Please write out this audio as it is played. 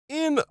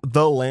in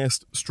the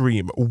last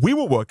stream, we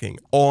were working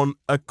on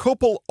a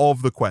couple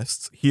of the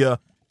quests here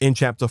in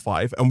Chapter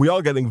 5, and we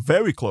are getting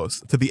very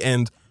close to the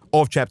end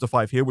of Chapter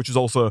 5 here, which is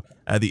also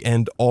the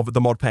end of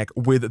the mod pack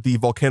with the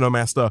Volcano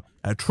Master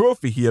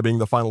trophy here being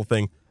the final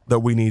thing that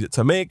we need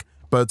to make.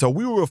 But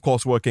we were, of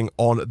course, working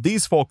on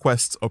these 4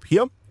 quests up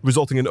here,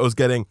 resulting in us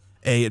getting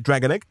a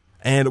dragon egg.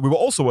 And we were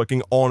also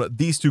working on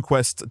these 2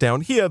 quests down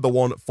here, the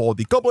one for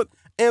the goblet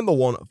and the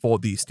one for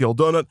the steel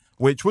donut,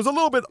 which was a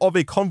little bit of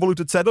a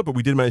convoluted setup, but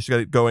we did manage to get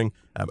it going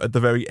at the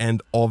very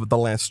end of the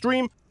last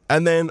stream.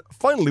 And then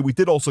finally, we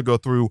did also go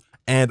through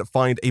and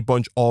find a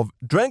bunch of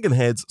dragon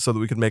heads so that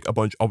we could make a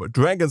bunch of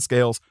dragon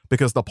scales,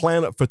 because the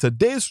plan for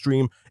today's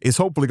stream is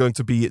hopefully going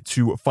to be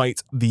to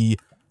fight the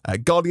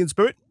Guardian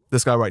Spirit,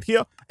 this guy right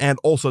here, and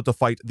also to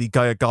fight the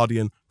Gaia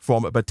Guardian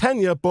from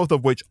Britannia, both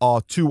of which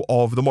are 2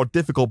 of the more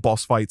difficult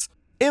boss fights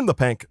in the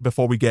pack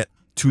before we get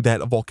to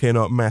that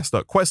Volcano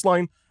Master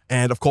questline.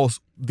 And of course,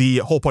 the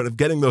whole point of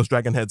getting those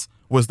dragon heads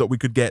was that we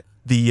could get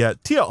the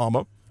tier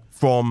armor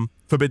from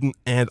Forbidden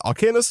and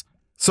Arcanus.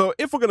 So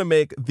if we're going to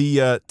make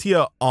the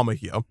tier armor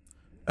here,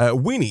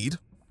 we need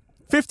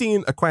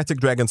 15 aquatic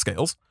dragon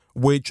scales,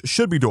 which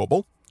should be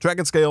doable.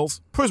 Dragon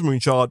scales,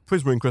 prismarine shard,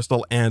 prismarine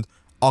crystal, and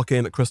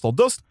arcane crystal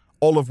dust,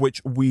 all of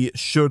which we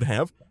should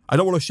have. I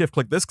don't want to shift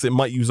click this because it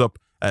might use up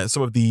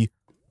some of the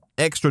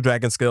extra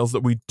dragon scales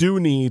that we do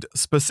need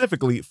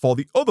specifically for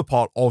the other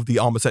part of the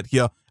armor set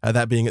here,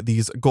 that being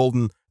these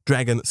golden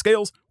dragon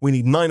scales. We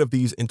need 9 of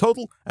these in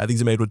total.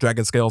 These are made with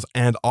dragon scales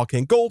and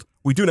arcane gold.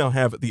 We do now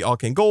have the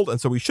arcane gold, and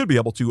so we should be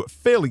able to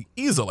fairly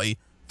easily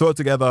throw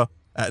together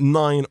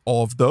 9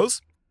 of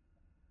those.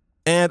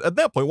 And at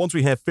that point, once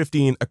we have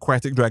 15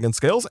 aquatic dragon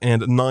scales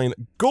and 9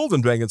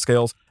 golden dragon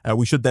scales,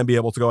 we should then be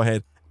able to go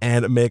ahead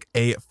and make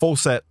a full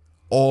set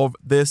of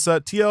this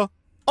tier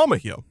armor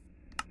here.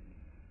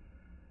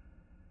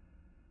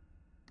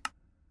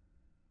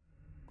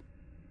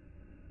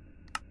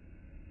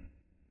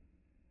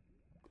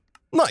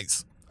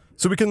 Nice.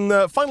 So we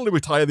can finally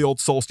retire the old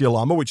Soul Steel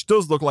armor, which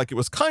does look like it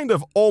was kind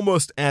of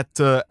almost at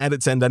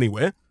its end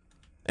anyway.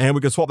 And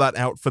we can swap that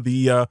out for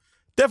the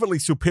definitely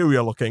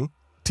superior looking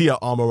tier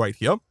armor right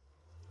here.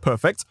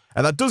 Perfect.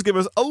 And that does give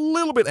us a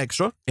little bit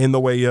extra in the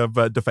way of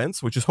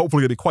defense, which is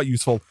hopefully going to be quite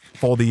useful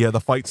for the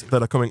fights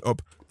that are coming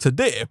up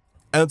today.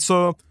 And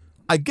so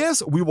I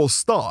guess we will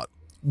start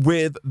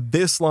with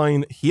this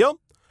line here.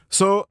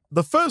 So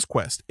the first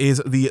quest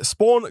is the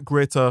Spawn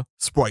Greater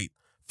Sprite.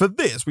 For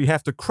this, we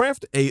have to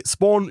craft a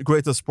Spawn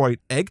Greater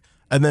Sprite egg,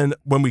 and then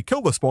when we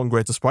kill the Spawn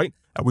Greater Sprite,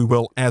 we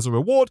will, as a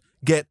reward,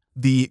 get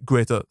the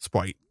Greater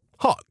Sprite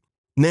Heart.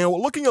 Now,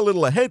 looking a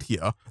little ahead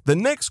here, the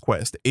next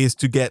quest is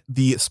to get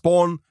the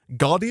Spawn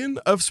Guardian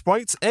of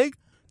Sprites egg.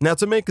 Now,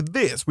 to make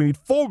this, we need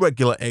 4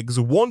 regular eggs,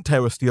 1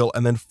 Terra Steel,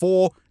 and then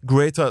 4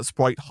 Greater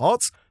Sprite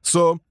Hearts.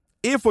 So,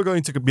 if we're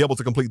going to be able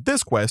to complete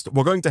this quest,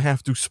 we're going to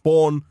have to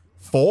spawn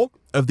 4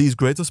 of these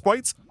Greater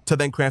Sprites to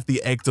then craft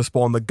the egg to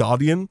spawn the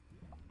Guardian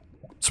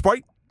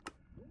Sprite.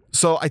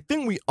 So I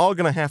think we are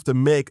going to have to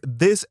make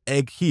this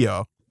egg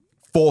here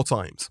 4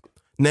 times.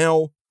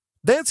 Now,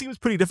 that seems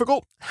pretty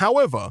difficult.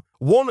 However,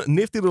 one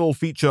nifty little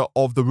feature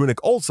of the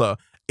runic altar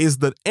is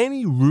that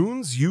any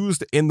runes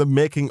used in the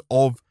making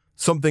of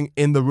something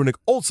in the runic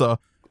altar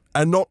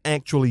are not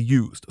actually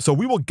used. So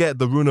we will get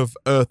the Rune of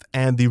Earth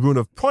and the Rune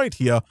of Pride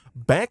here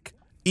back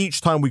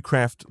each time we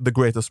craft the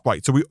Greater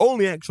Sprite. So we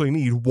only actually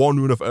need 1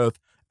 Rune of Earth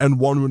and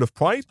 1 Rune of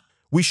Pride.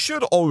 We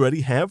should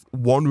already have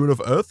 1 Rune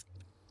of Earth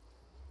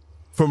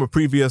from a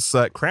previous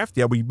craft.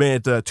 Yeah, we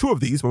made 2 of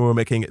these when we were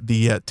making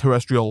the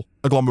terrestrial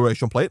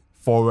agglomeration plate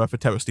for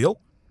Terra Steel.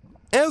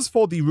 As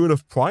for the Rune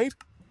of Pride,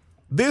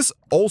 this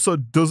also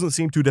doesn't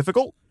seem too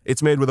difficult.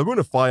 It's made with a Rune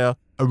of Fire,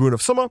 a Rune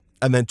of Summer,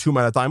 and then 2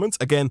 mana diamonds.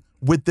 Again,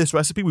 with this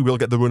recipe, we will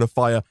get the Rune of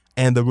Fire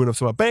and the Rune of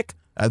Summer back.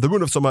 The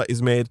Rune of Summer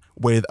is made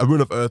with a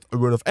Rune of Earth, a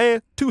Rune of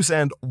Air, 2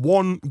 sand,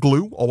 1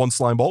 glue, or 1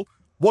 slime ball,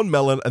 1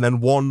 melon, and then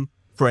 1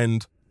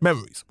 friend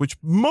memories, which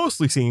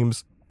mostly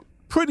seems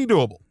pretty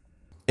doable.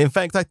 In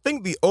fact, I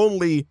think the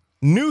only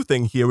new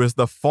thing here is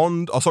the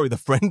friend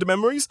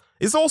memories.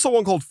 Is there also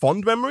one called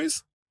fond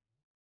memories?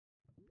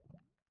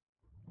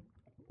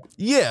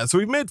 Yeah, so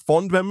we've made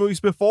fond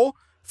memories before.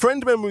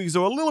 Friend memories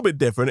are a little bit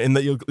different in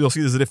that you'll see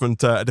there's a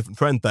different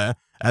friend there.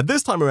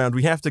 This time around,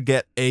 we have to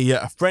get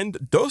a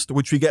friend dust,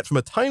 which we get from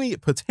a tiny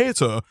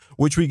potato,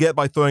 which we get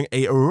by throwing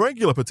a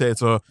regular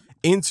potato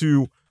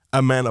into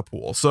a mana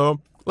pool.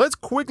 So let's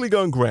quickly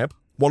go and grab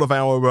one of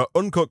our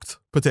uncooked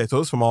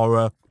potatoes from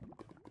our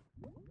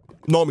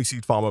normie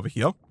seed farm over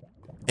here.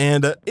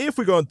 And if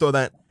we go and throw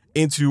that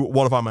into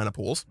one of our mana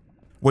pools,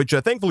 which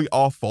thankfully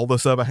are full, the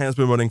server has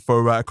been running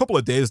for a couple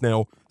of days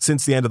now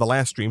since the end of the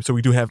last stream, so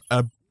we do have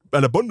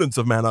an abundance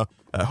of mana,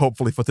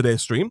 hopefully, for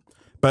today's stream.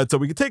 But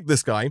we can take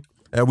this guy.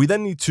 We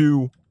then need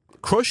to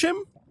crush him?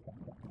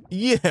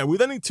 Yeah, we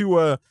then need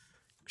to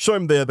show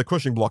him the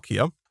crushing block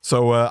here.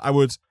 So I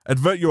would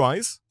avert your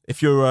eyes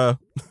if you're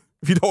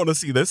if you don't want to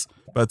see this,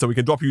 but we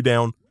can drop you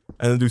down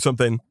and then do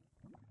something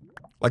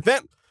like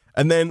that.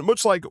 And then,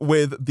 much like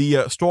with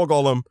the Straw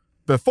Golem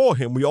before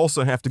him, we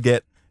also have to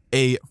get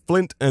a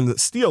flint and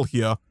steel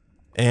here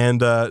and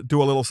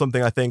do a little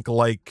something, I think,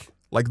 like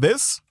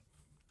this.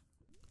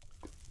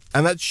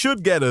 And that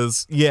should get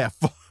us, yeah,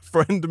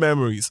 friend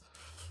memories.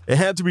 It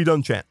had to be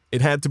done, chat.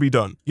 It had to be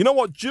done. You know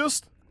what?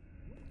 Just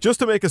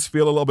to make us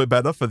feel a little bit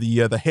better for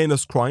the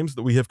heinous crimes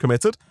that we have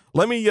committed,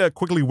 let me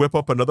quickly whip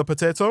up another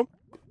potato.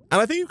 And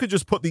I think you could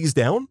just put these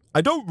down.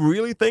 I don't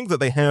really think that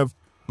they have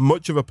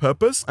much of a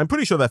purpose. I'm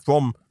pretty sure they're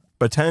from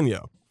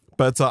Britannia.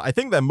 But I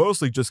think they're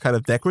mostly just kind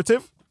of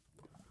decorative.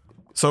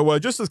 So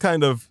just as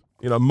kind of,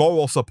 you know,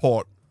 moral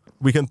support,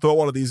 we can throw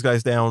one of these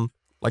guys down,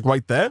 like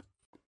right there.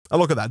 And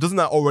look at that. Doesn't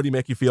that already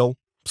make you feel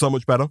so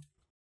much better?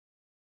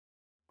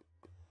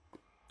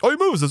 Oh, he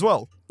moves as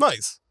well.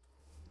 Nice.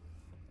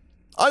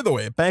 Either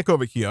way, back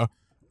over here,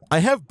 I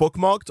have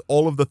bookmarked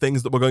all of the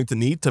things that we're going to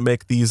need to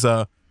make these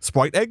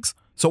sprite eggs.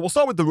 So we'll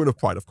start with the Rune of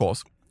Pride, of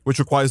course, which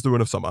requires the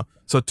Rune of Summer.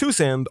 So 2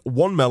 sand,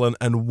 1 melon,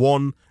 and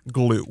 1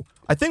 glue.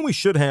 I think we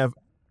should have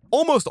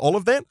almost all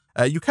of that.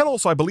 You can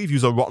also, I believe,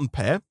 use a rotten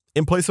pear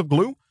in place of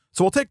glue.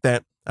 So we'll take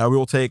that. We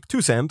will take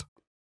 2 sand.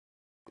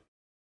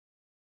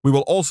 We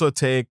will also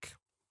take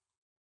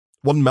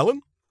 1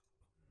 melon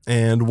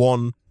and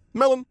 1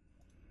 melon,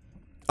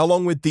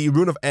 along with the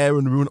Rune of Air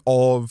and Rune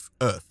of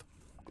Earth,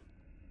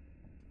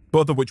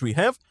 both of which we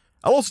have.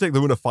 I'll also take the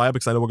Rune of Fire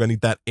because I know we're going to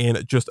need that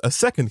in just a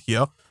second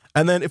here.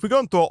 And then if we go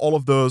and throw all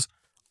of those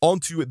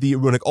onto the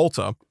runic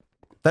altar,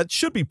 that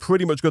should be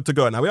pretty much good to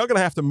go. Now, we are going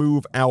to have to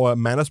move our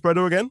mana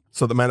spreader again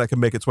so the mana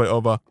can make its way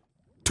over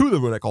to the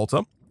runic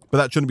altar, but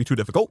that shouldn't be too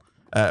difficult.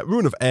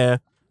 Rune of Air,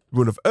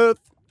 Rune of Earth,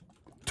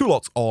 2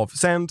 lots of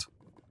sand,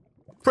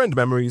 friend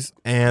memories,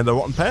 and a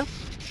rotten pear.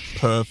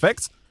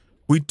 Perfect.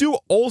 We do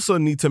also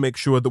need to make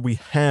sure that we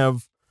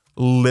have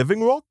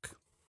living rock,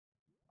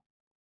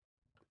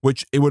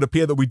 which it would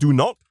appear that we do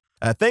not.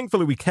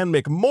 Thankfully, we can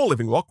make more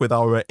living rock with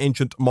our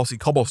ancient mossy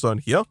cobblestone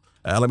here.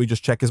 Let me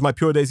just check. Is my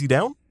pure daisy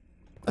down?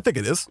 I think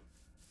it is.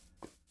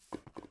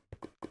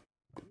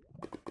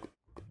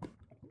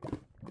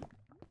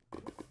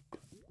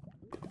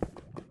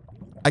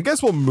 I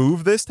guess we'll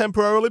move this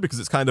temporarily because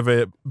it's kind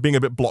of being a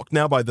bit blocked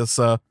now by this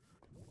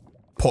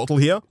portal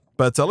here.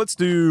 But let's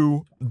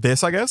do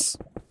this, I guess.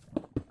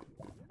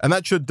 And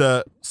that should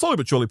slowly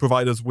but surely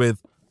provide us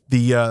with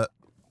the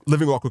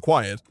living rock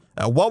required.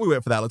 While we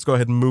wait for that, let's go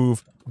ahead and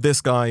move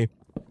this guy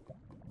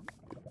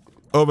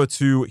over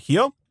to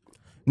here.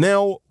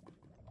 Now,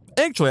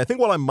 actually, I think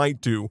what I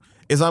might do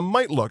is I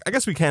might look. I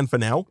guess we can, for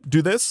now,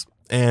 do this.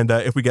 And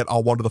if we get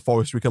our Wander the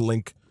Forest, we can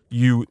link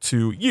you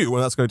to you.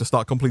 And that's going to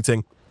start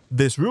completing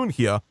this rune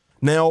here.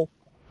 Now,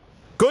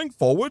 going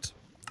forward,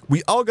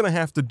 we are going to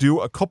have to do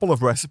a couple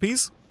of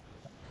recipes,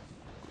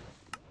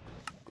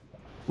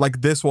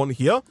 like this one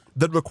here,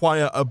 that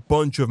require a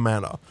bunch of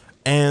mana.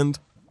 And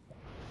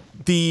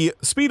the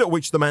speed at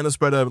which the mana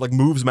spreader like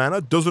moves mana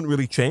doesn't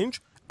really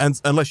change,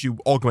 and unless you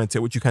augment it,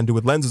 which you can do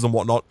with lenses and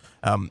whatnot.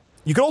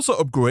 You can also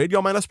upgrade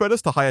your mana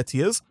spreaders to higher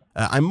tiers.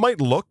 I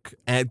might look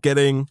at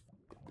getting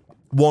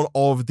one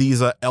of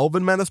these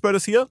elven mana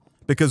spreaders here,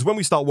 because when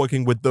we start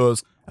working with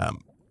those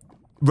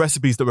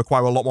recipes that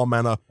require a lot more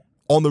mana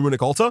on the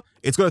runic altar,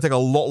 it's going to take a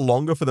lot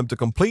longer for them to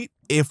complete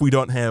if we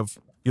don't have,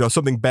 you know,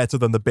 something better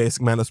than the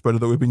basic mana spreader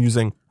that we've been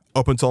using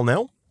up until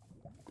now.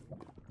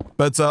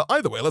 But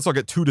either way, let's not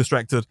get too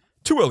distracted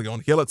too early on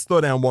here. Let's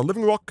throw down 1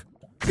 living rock,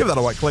 give that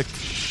a right click,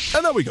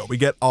 and there we go. We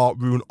get our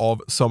Rune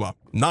of Summer.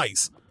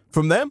 Nice.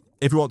 From there,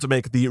 if we want to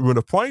make the Rune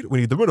of Pride, we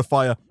need the Rune of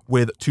Fire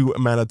with 2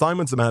 mana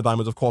diamonds. The mana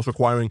diamonds, of course,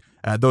 requiring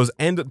those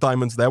end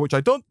diamonds there, which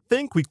I don't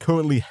think we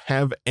currently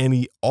have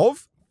any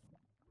of.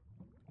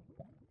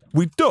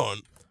 We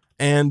don't.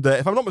 And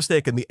if I'm not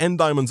mistaken, the end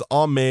diamonds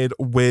are made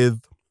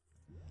with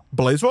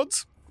blaze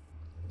rods.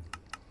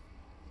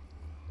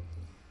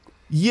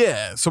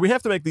 Yeah, so we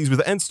have to make these with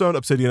endstone,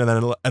 obsidian, and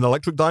then an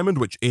electric diamond,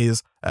 which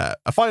is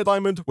a fire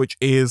diamond, which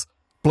is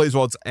blaze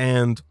rods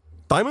and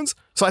diamonds.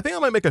 So I think I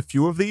might make a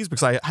few of these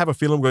because I have a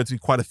feeling we're going to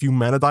need quite a few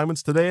mana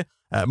diamonds today,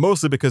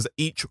 mostly because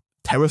each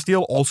Terra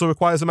Steel also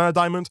requires a mana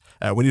diamond.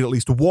 We need at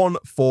least 1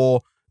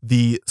 for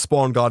the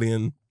Spawn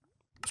Guardian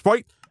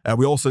sprite.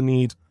 We also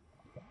need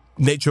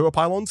nature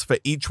pylons for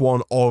each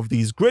one of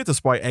these greater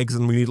sprite eggs,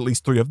 and we need at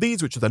least 3 of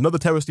these, which is another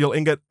Terra Steel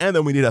ingot, and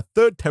then we need a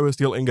 3rd Terra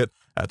Steel ingot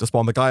to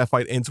spawn the Gaia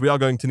fight in. So we are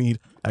going to need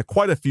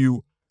quite a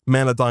few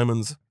mana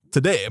diamonds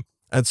today.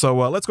 And so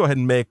let's go ahead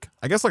and make,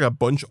 I guess, like a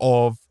bunch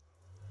of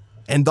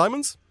end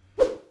diamonds.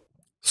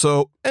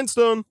 So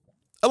endstone,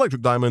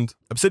 electric diamond,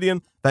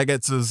 obsidian, that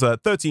gets us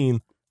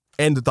 13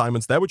 end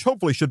diamonds there, which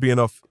hopefully should be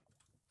enough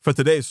for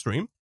today's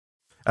stream.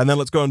 And then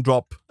let's go and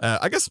drop,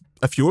 I guess,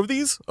 a few of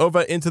these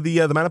over into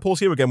the mana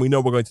pools here. Again, we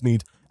know we're going to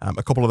need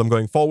a couple of them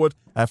going forward.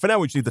 For now,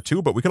 we just need the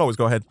 2, but we can always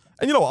go ahead.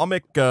 And you know what? I'll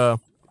make,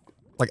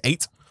 like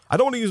 8. I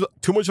don't want to use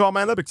too much of our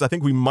mana because I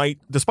think we might,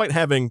 despite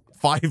having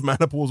 5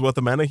 mana pools worth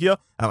of mana here,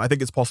 I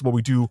think it's possible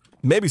we do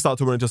maybe start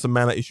to run into some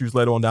mana issues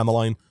later on down the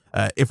line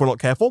if we're not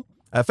careful.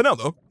 For now,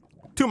 though,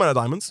 2 mana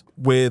diamonds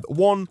with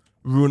 1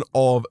 Rune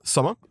of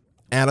Summer.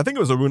 And I think it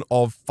was a Rune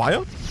of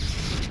Fire.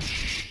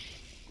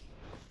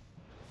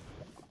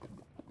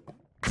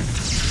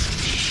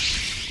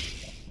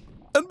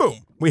 And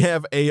boom, we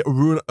have a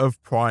Rune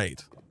of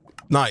Pride.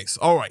 Nice.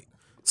 All right.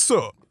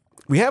 So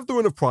we have the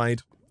Rune of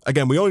Pride.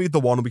 Again, we only need the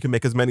one. We can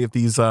make as many of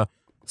these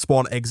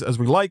spawn eggs as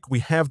we like. We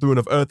have the Rune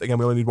of Earth. Again,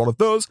 we only need one of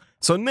those.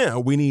 So now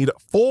we need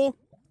 4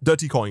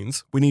 dirty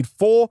coins. We need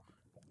 4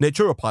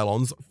 Natura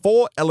pylons,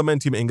 4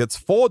 elementium ingots,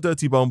 4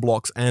 dirty bone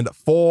blocks, and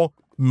 4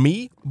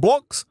 me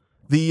blocks.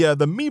 The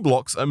me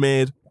blocks are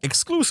made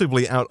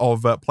exclusively out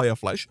of player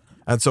flesh.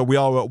 And so we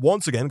are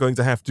once again going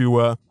to have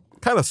to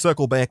kind of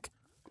circle back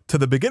to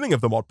the beginning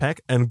of the mod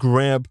pack and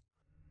grab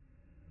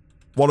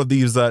one of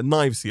these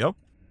knives here.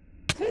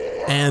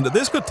 And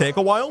this could take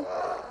a while,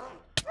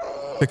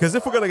 because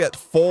if we're going to get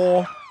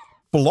 4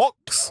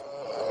 blocks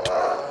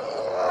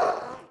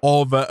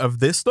of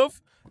this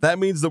stuff, that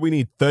means that we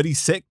need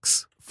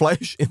 36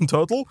 flesh in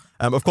total.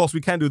 Of course,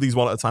 we can do these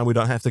one at a time. We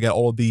don't have to get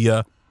all of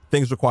the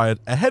things required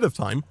ahead of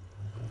time,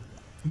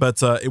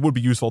 but it would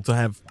be useful to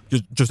have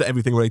just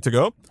everything ready to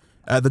go.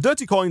 The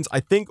dirty coins,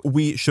 I think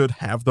we should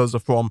have. Those are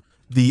from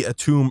the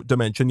tomb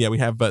dimension. Yeah, we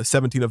have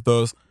 17 of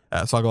those,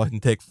 so I'll go ahead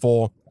and take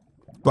 4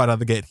 right out of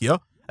the gate here.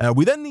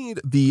 We then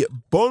need the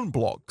bone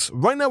blocks.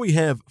 Right now we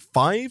have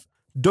 5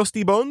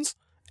 dusty bones,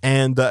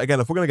 and again,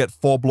 if we're going to get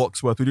 4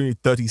 blocks worth, we do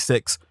need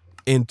 36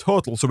 in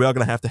total, so we are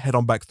going to have to head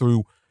on back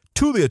through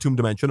to the tomb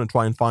dimension and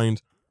try and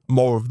find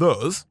more of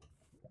those.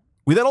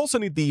 We then also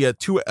need the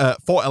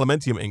 4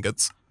 elementium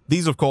ingots.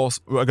 These, of course,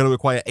 are going to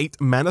require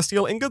 8 mana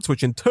steel ingots,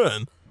 which in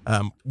turn,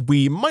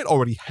 we might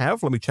already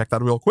have. Let me check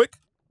that real quick.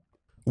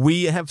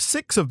 We have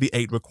 6 of the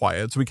 8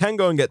 required, so we can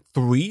go and get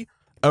 3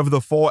 of the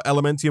 4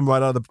 elementium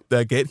right out of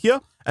the gate here.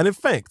 And in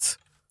fact,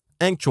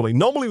 actually,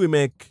 normally we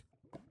make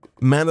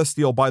mana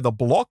steel by the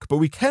block, but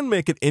we can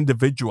make it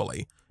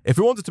individually. If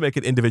we wanted to make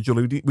it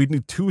individually, we'd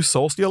need 2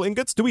 soul steel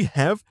ingots. Do we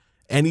have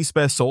any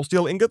spare soul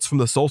steel ingots from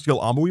the soul steel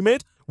armor we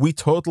made? We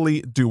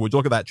totally do. Would you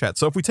look at that, chat?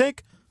 So if we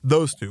take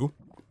those 2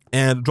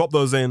 and drop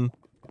those in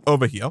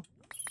over here,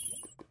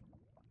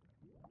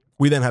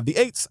 we then have the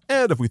 8s,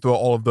 and if we throw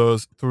all of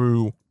those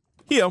through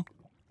here,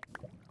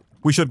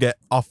 we should get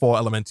our 4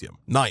 elementium.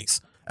 Nice.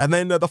 And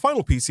then the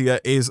final piece here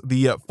is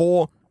the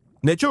 4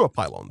 Natura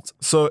pylons.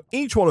 So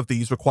each one of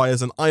these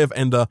requires an Eye of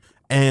Ender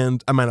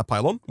and a mana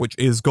pylon, which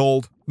is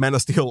gold, mana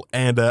steel,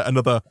 and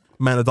another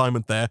mana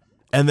diamond there.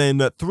 And then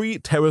 3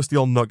 terra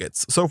steel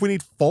nuggets. So if we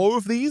need 4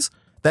 of these,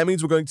 that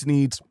means we're going to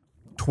need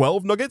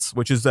 12 nuggets,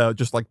 which is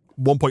just like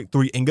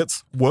 1.3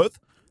 ingots worth.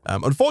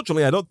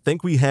 Unfortunately, I don't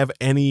think we have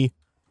any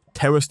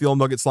terra steel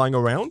nuggets lying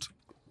around.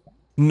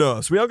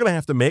 No, so we are going to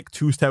have to make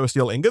 2 terra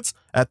steel ingots.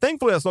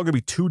 Thankfully, that's not going to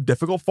be too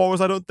difficult for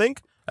us, I don't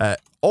think.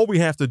 All we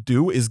have to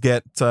do is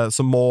get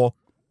some more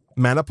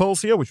mana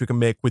pearls here, which we can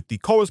make with the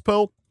chorus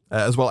pearl,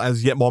 as well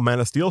as yet more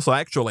mana steel. So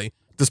actually,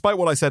 despite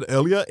what I said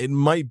earlier, it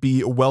might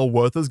be well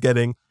worth us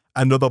getting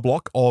another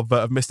block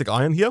of mystic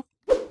iron here.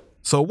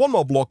 So 1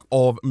 more block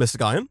of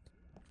mystic iron.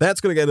 That's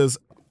going to get us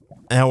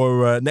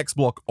our next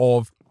block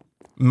of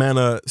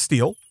mana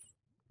steel.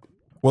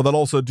 We'll then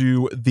also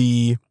do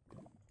the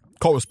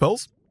chorus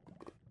pearls.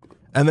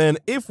 And then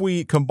if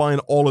we combine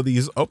all of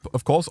these up,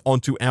 of course,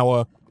 onto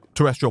our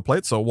terrestrial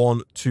plate, so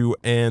 1, 2,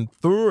 and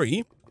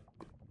 3,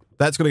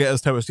 that's going to get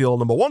us terra steel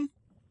number 1.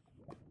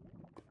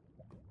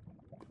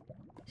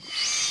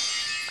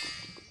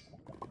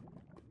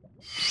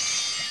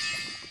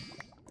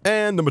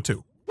 And number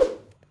 2.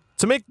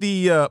 To make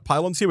the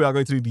pylons here, we are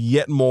going to need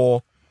yet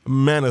more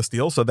mana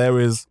steel. So there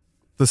is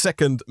the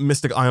second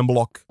mystic iron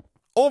block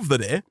of the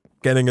day,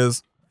 getting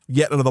us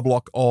yet another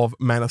block of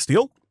mana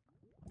steel.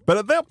 But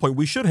at that point,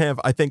 we should have,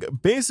 I think,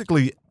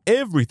 basically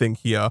everything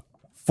here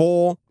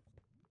for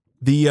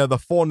the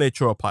 4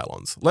 Natura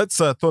pylons. Let's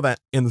throw that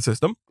in the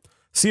system.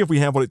 See if we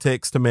have what it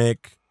takes to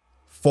make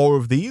 4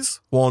 of these.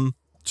 1,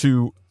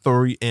 2,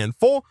 3, and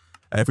 4.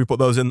 If we put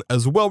those in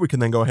as well, we can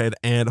then go ahead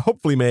and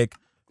hopefully make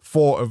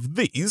 4 of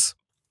these.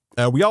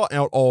 We are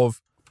out of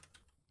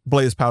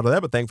blaze powder there,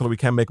 but thankfully we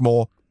can make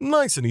more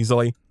nice and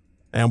easily.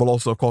 And we'll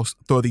also, of course,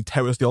 throw the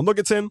terra steel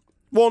nuggets in.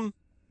 1,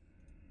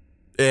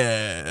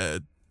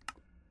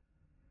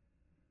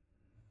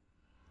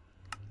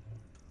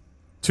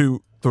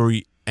 2,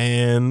 3,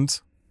 and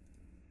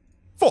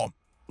 4.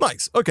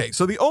 Nice. Okay,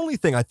 so the only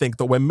thing I think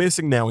that we're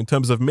missing now in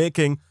terms of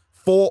making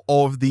 4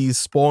 of these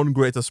spawn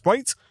greater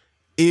sprites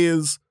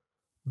is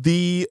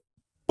the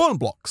bone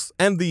blocks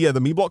and the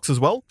me blocks as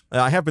well.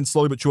 I have been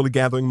slowly but surely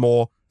gathering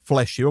more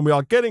flesh here, and we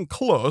are getting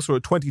close. We're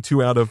at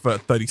 22 out of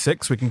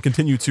 36. We can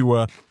continue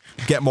to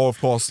get more, of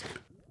course,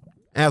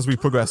 as we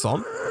progress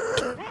on.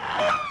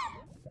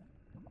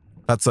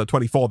 That's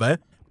 24 there.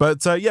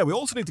 But yeah, we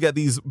also need to get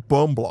these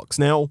bone blocks.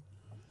 Now,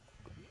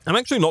 I'm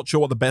actually not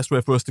sure what the best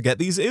way for us to get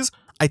these is.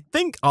 I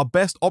think our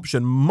best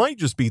option might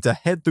just be to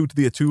head through to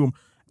the tomb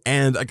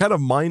and kind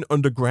of mine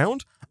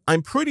underground.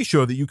 I'm pretty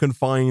sure that you can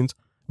find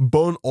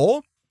bone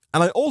ore,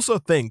 and I also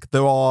think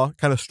there are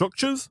kind of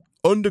structures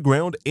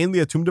underground in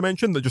the tomb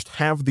dimension that just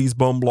have these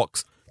bone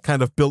blocks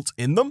kind of built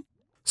in them.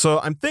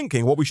 So I'm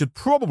thinking what we should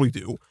probably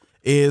do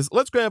is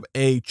let's grab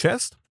a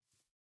chest,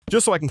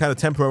 just so I can kind of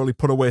temporarily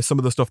put away some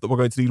of the stuff that we're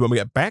going to need when we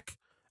get back.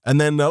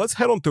 And then let's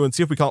head on through and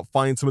see if we can't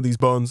find some of these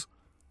bones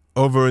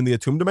over in the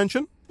Attuned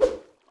dimension.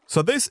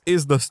 So this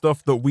is the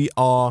stuff that we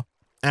are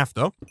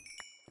after.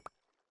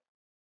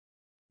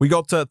 We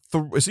got so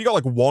you got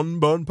like 1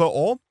 burn per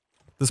ore.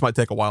 This might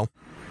take a while.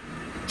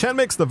 Chan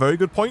makes the very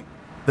good point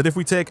that if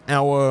we take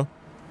our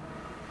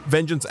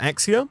Vengeance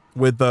Axe here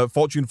with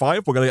Fortune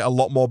 5, we're going to get a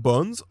lot more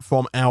burns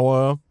from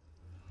our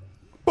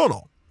burn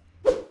ore.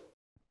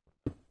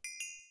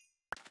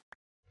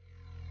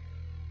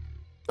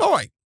 All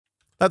right.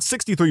 That's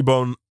 63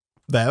 bone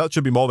there. That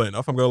should be more than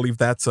enough. I'm going to leave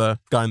that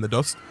guy in the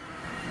dust.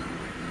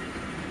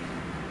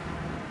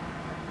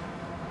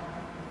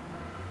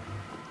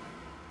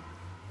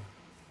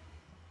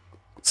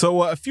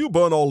 So a few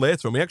burn ore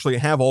later, and we actually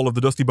have all of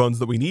the dusty bones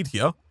that we need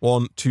here.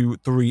 1, 2,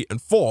 3,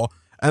 and 4.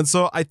 And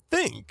so I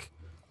think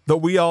that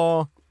we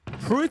are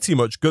pretty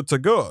much good to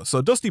go.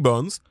 So dusty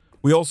bones,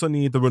 we also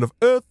need the Rune of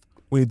Earth,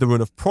 we need the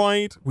Rune of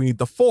Pride, we need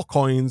the 4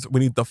 coins,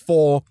 we need the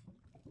 4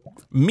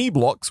 me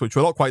blocks, which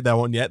we're not quite there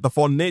on yet, the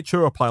 4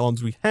 nature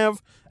pylons we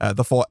have,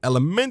 the 4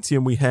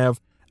 elementium we have,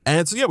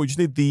 and so yeah, we just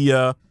need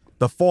the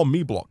 4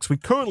 me blocks. We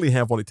currently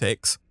have what it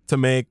takes to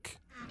make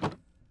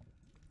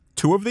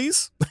 2 of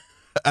these.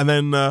 And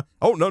then,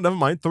 oh, no, never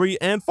mind, 3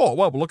 and 4.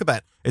 Well, look at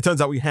that. It turns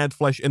out we had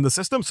flesh in the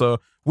system, so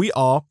we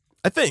are,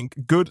 I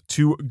think, good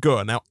to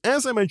go. Now,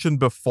 as I mentioned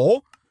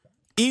before,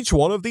 each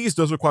one of these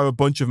does require a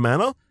bunch of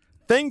mana.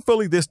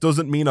 Thankfully, this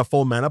doesn't mean a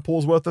full mana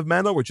pool's worth of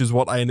mana, which is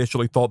what I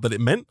initially thought that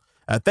it meant.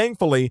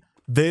 Thankfully,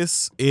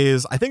 this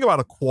is, I think, about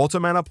a quarter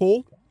mana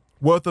pool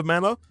worth of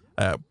mana.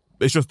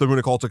 It's just the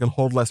Runic Altar can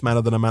hold less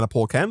mana than a mana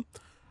pool can.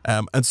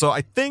 And so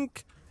I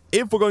think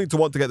if we're going to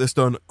want to get this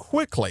done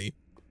quickly,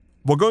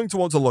 we're going to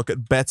want to look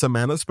at better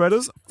mana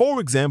spreaders. For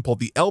example,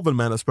 the Elven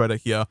mana spreader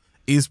here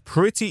is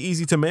pretty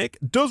easy to make.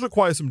 Does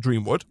require some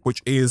Dreamwood,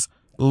 which is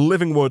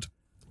living wood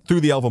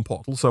through the Elven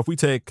portal. So if we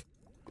take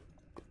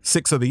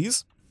 6 of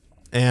these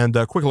and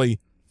quickly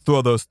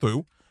throw those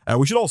through,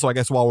 we should also, I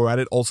guess, while we're at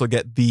it, also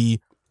get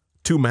the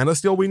 2 mana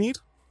steel we need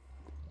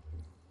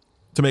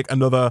to make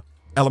another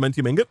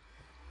Elementium ingot.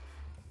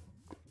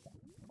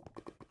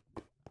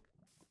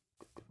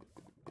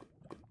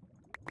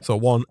 So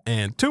 1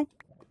 and 2.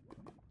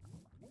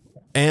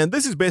 And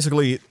this is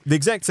basically the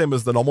exact same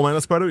as the normal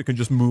mana spreader. You can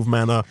just move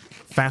mana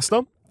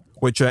faster,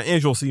 which,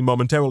 as you'll see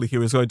momentarily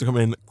here, is going to come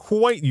in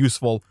quite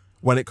useful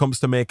when it comes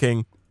to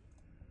making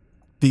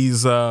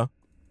these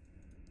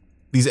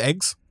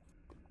eggs.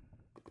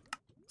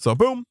 So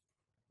boom,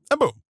 and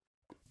boom.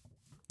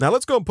 Now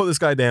let's go and put this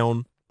guy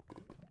down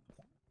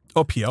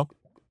up here.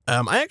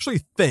 I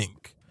actually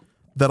think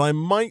that I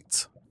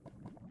might...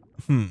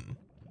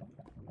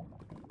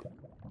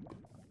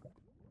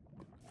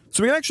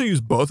 So we can actually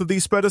use both of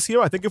these spreaders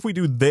here. I think if we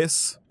do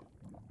this,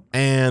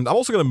 and I'm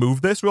also going to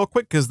move this real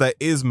quick because there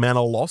is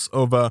mana loss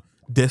over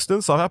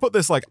distance. So if I put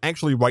this like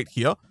actually right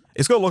here,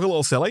 it's going to look a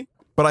little silly,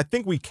 but I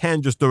think we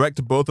can just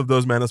direct both of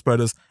those mana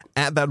spreaders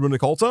at that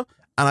Runic Altar,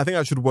 and I think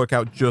that should work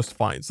out just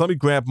fine. So let me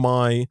grab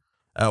my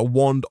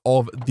Wand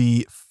of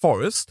the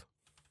Forest,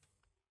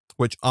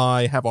 which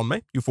I have on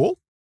me, you fool.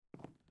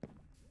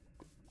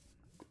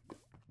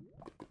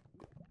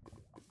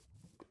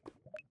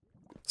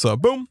 So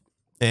boom,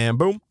 and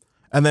boom.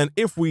 And then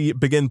if we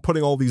begin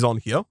putting all these on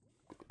here,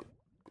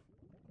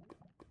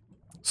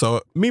 so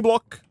me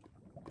block,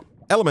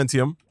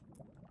 Elementium,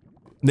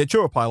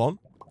 Natura Pylon,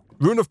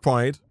 Rune of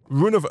Pride,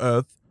 Rune of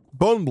Earth,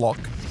 Bone Block,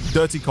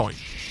 Dirty Coin.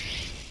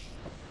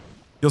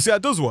 You'll see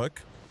that does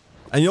work,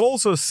 and you'll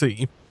also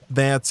see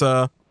that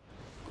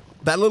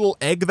that little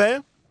egg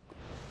there.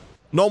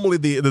 Normally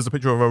there's a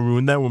picture of a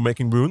rune there. We're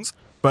making runes,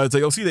 but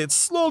you'll see that it's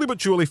slowly but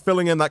surely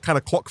filling in that kind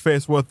of clock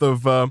face worth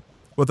of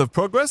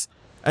progress.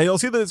 And you'll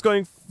see that it's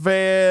going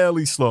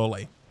fairly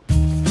slowly.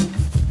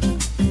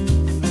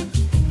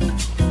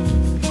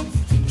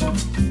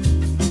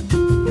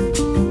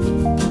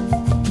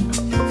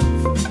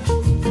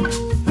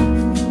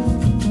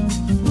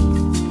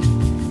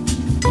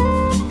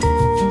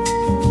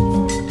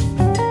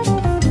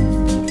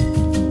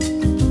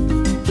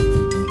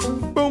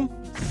 Boom.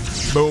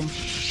 Boom.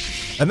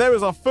 And there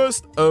is our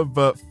first of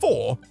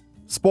 4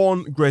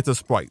 spawn greater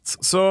sprites.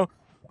 So...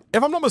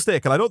 if I'm not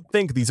mistaken, I don't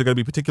think these are going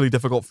to be particularly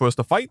difficult for us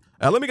to fight.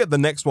 Let me get the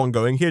next one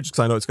going here, just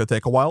because I know it's going to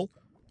take a while.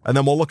 And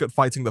then we'll look at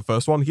fighting the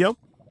first one here.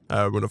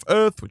 Rune of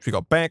Earth, which we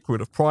got back.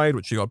 Rune of Pride,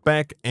 which we got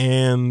back.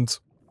 And...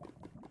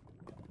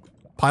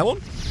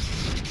 Pylon?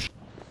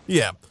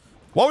 Yeah.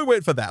 While we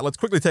wait for that, let's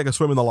quickly take a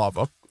swim in the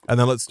lava. And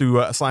then let's do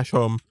a slash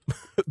home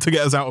to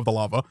get us out of the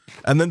lava.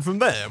 And then from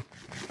there...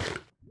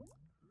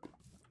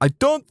 I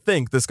don't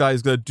think this guy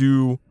is going to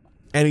do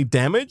any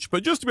damage,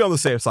 but just to be on the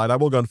safe side, I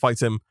will go and fight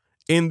him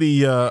in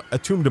the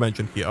Attuned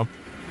dimension here.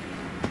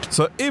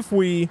 So if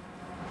we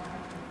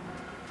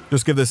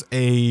just give this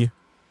a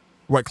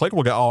right click,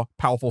 we'll get our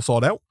powerful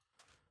sword out.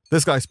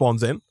 This guy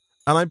spawns in,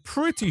 and I'm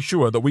pretty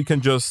sure that we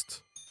can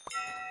just,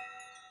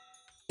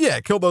 yeah,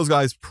 kill those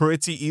guys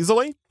pretty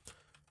easily.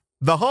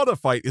 The harder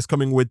fight is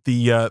coming with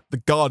the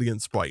Guardian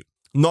sprite,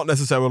 not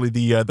necessarily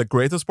the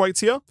greater sprites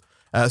here.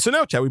 So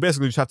now, chat, we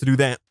basically just have to do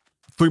that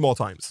 3 more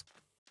times.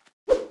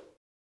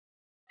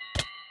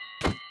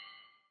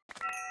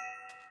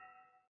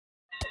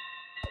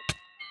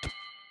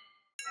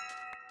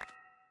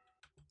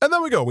 And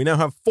there we go. We now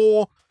have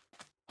 4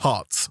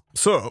 hearts.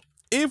 So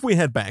if we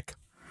head back,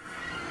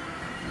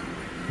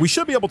 we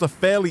should be able to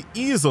fairly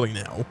easily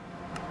now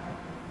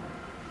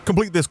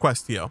complete this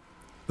quest here.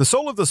 The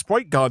soul of the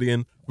Sprite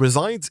Guardian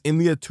resides in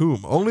the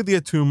Atomb. Only in the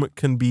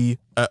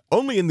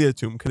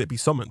Atomb can it be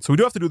summoned. So we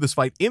do have to do this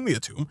fight in the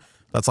Atomb.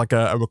 That's like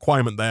a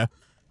requirement there.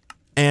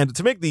 And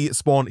to make the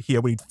spawn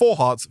here, we need 4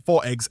 hearts,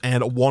 4 eggs,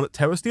 and 1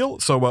 Terra Steel.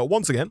 So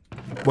once again,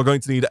 we're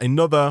going to need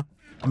another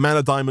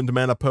Mana Diamond,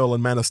 Mana Pearl,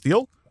 and Mana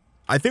Steel.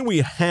 I think we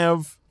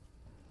have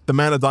the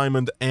Mana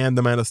Diamond and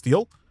the Mana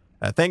Steel.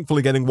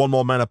 Thankfully, getting 1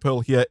 more Mana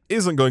Pearl here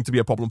isn't going to be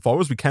a problem for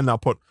us. We can now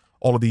put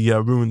all of the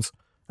runes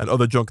and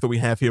other junk that we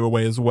have here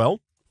away as well.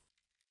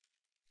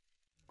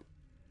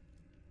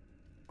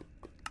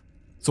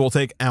 So we'll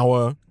take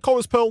our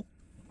Chorus Pearl,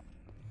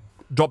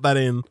 drop that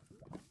in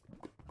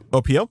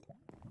up here.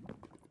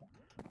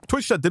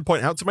 Twitch chat did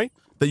point out to me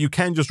that you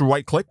can just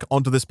right-click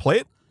onto this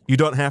plate. You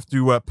don't have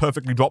to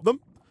perfectly drop them.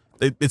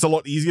 It's a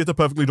lot easier to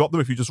perfectly drop them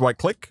if you just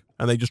right-click,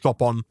 and they just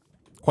drop on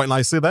quite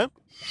nicely there.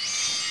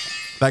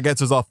 That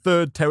gets us our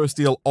 3rd Terra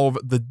Steel of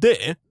the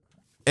day,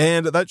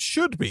 and that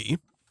should be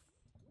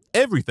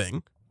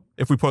everything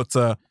if we put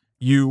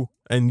you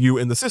and you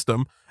in the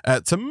system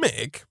to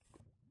make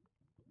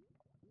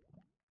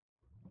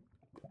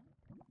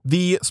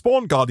the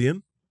Spawn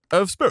Guardian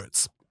of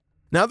Spirits.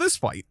 Now this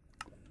fight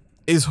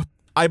is,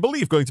 I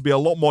believe, going to be a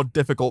lot more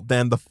difficult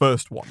than the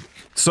first one.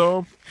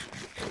 So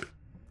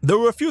there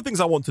were a few things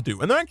I want to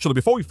do. And actually,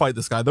 before we fight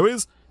this guy, there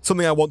is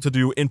something I want to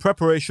do in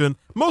preparation,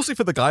 mostly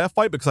for the Gaia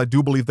fight, because I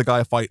do believe the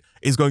Gaia fight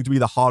is going to be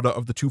the harder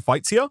of the 2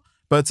 fights here.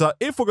 But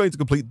if we're going to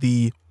complete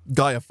the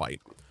Gaia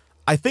fight,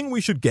 I think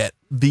we should get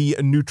the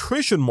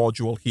nutrition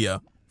module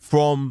here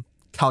from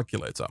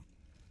Calculator.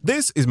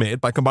 This is made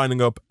by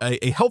combining up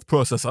a health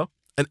processor,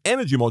 an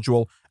energy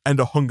module, and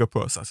a hunger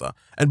processor.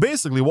 And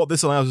basically what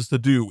this allows us to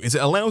do is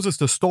it allows us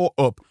to store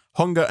up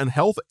hunger and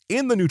health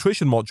in the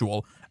nutrition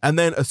module, and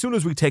then as soon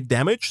as we take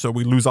damage, so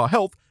we lose our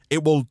health,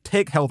 it will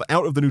take health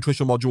out of the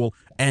nutrition module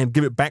and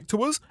give it back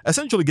to us,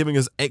 essentially giving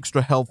us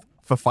extra health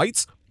for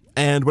fights,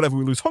 and whenever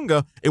we lose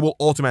hunger, it will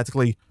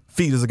automatically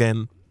feed us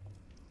again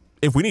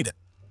if we need it.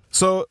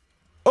 So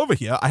over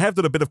here, I have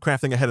done a bit of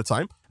crafting ahead of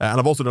time, and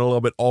I've also done a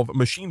little bit of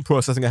machine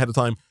processing ahead of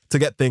time to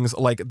get things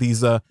like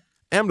these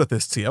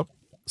amethysts here.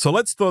 So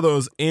let's throw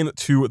those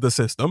into the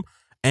system,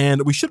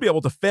 and we should be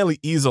able to fairly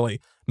easily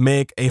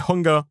make a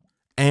hunger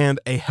and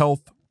a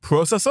health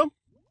processor.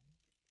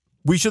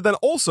 We should then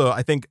also,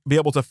 I think, be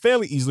able to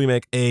fairly easily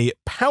make a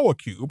power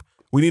cube.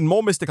 We need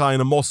more Mystic Iron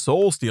and more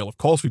Soul Steel. Of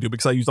course we do,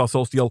 because I used our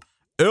Soul Steel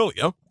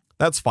earlier.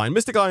 That's fine.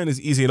 Mystic Iron is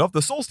easy enough.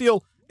 The Soul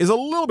Steel is a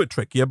little bit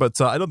trickier,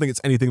 but I don't think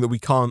it's anything that we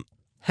can't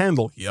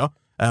handle here.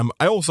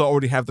 I also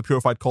already have the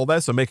Purified Coal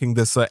there, so making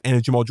this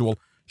energy module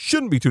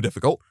shouldn't be too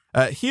difficult.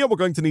 Here we're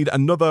going to need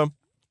another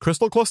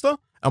crystal cluster,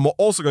 and we're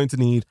also going to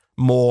need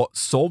more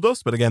soul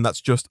dust, but again, that's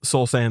just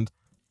soul sand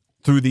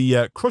through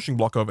the crushing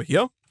block over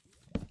here.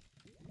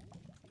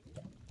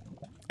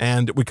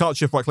 And we can't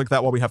shift right click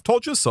that while we have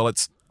torches, so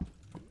let's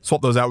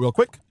swap those out real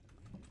quick.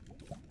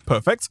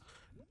 Perfect.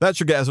 That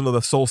should get us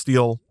another soul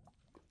steel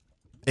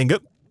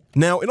ingot.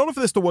 Now, in order for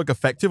this to work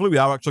effectively, we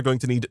are actually going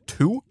to need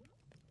 2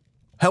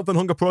 health and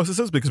hunger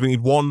processors, because we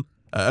need 1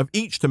 of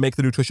each to make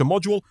the nutrition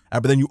module,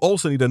 but then you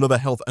also need another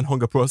health and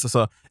hunger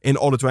processor in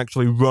order to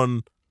actually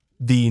run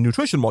the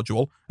nutrition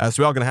module,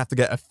 so we are going to have to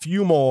get a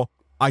few more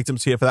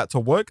items here for that to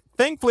work.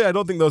 Thankfully, I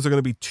don't think those are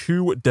going to be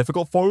too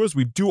difficult for us.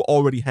 We do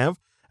already have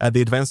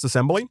the advanced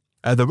assembly.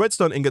 The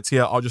redstone ingots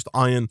here are just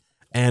iron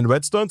and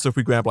redstone, so if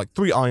we grab like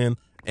 3 iron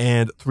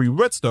and 3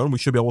 redstone, we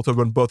should be able to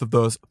run both of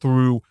those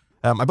through,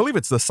 I believe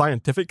it's the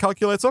scientific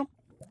calculator.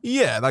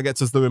 Yeah, that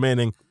gets us the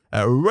remaining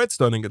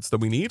redstone ingots that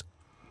we need.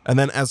 And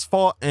then as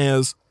far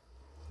as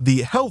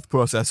the health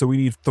processor,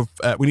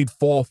 we need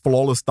 4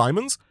 flawless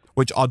diamonds,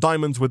 which are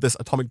diamonds with this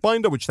atomic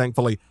binder, which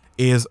thankfully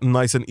is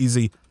nice and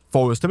easy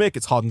for us to make.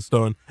 It's hardened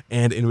stone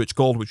and enriched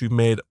gold, which we've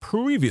made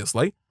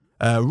previously.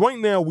 Right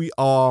now we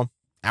are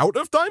out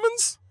of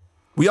diamonds?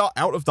 We are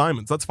out of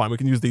diamonds. That's fine. We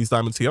can use these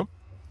diamonds here.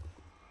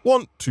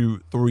 1,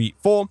 2, 3,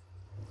 4.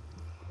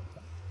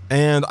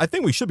 And I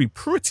think we should be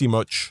pretty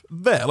much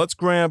there. Let's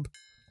grab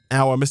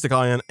our Mystic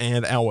Iron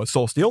and our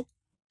Soul Steel.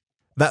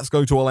 That's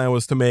going to allow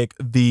us to make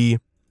the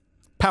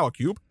power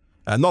cube.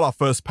 Not our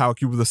first power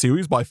cube of the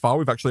series by far.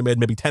 We've actually made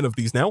maybe 10 of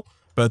these now,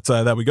 but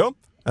there we go.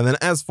 And then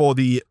as for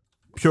the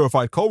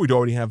purified coal, we'd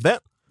already have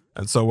that.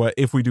 And so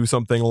if we do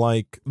something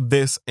like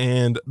this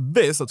and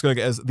this, that's going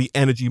to get us the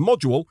energy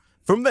module.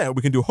 From there,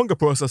 we can do hunger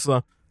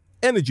processor,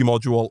 energy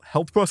module,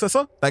 health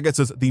processor. That gets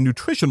us the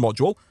nutrition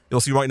module.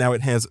 You'll see right now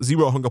it has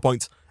 0 hunger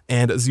points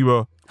and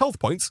 0 health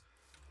points.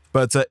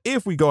 But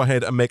if we go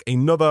ahead and make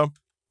another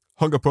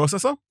hunger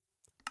processor,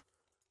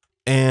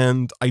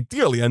 and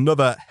ideally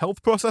another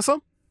health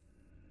processor,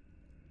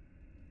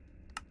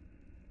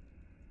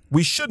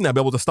 we should now be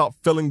able to start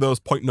filling those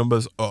point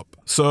numbers up.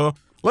 So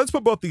let's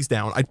put both these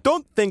down. I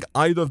don't think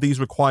either of these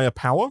require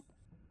power.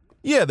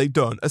 Yeah, they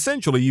don't.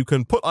 Essentially, you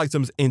can put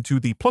items into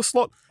the plus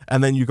slot,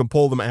 and then you can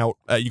pull them out,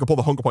 you can pull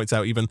the hunger points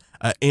out even,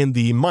 in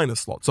the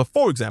minus slot. So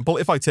for example,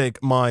 if I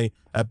take my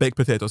baked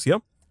potatoes here,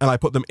 and I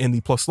put them in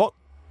the plus slot,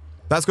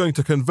 that's going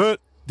to convert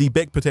the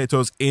baked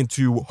potatoes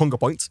into hunger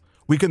points.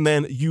 We can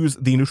then use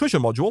the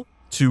nutrition module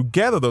to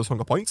gather those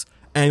hunger points,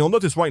 and you'll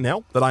notice right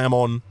now that I am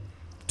on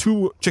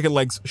 2 chicken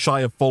legs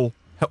shy of full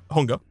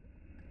hunger,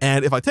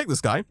 and if I take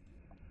this guy,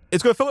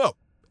 it's going to fill it up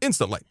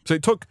instantly. So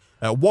it took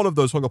one of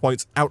those hunger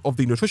points out of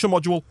the nutrition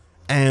module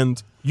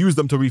and used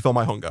them to refill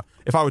my hunger.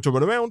 If I were to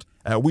run around,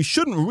 we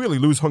shouldn't really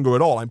lose hunger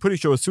at all. I'm pretty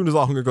sure as soon as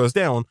our hunger goes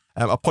down,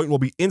 a point will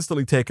be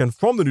instantly taken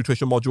from the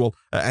nutrition module,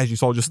 as you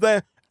saw just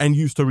there, and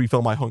used to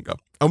refill my hunger.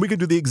 And we can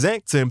do the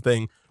exact same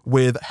thing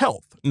with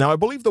health. Now, I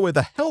believe the way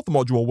the health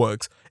module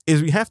works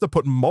is we have to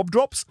put mob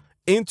drops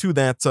into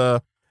that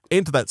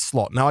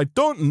slot. Now, I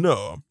don't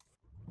know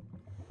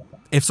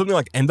if something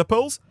like ender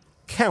pearls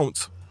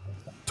count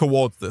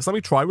towards this. Let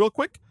me try real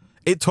quick.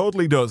 It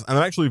totally does, and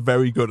they're actually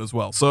very good as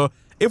well. So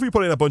if we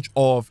put in a bunch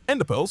of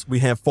ender pearls, we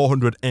have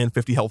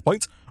 450 health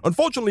points.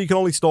 Unfortunately, you can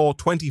only store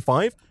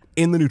 25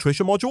 in the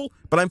nutrition module,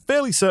 but I'm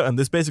fairly certain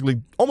this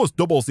basically almost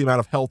doubles the amount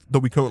of health that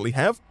we currently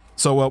have.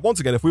 So once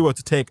again, if we were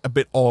to take a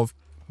bit of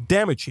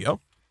damage here,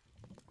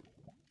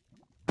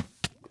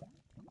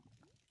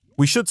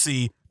 we should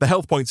see the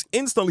health points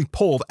instantly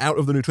pulled out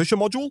of the nutrition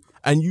module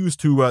and used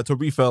to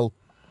refill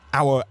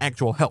our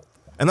actual health.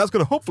 And that's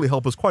going to hopefully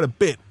help us quite a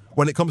bit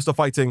when it comes to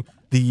fighting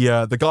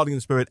the Guardian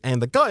Spirit and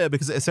the Gaia,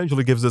 because it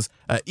essentially gives us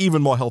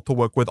even more health to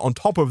work with on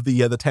top of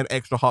the 10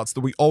 extra hearts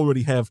that we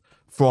already have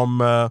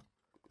from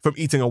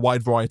eating a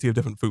wide variety of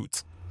different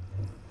foods.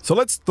 So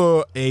let's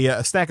throw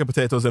a stack of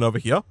potatoes in over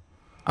here.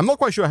 I'm not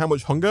quite sure how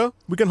much hunger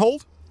we can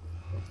hold.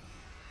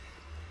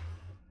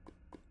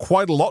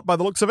 Quite a lot by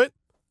the looks of it.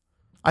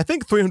 I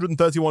think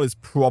 331 is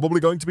probably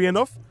going to be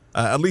enough,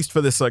 at least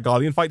for this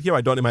Guardian fight here.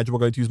 I don't imagine we're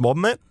going to use more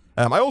than that.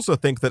 I also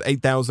think that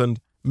 8,000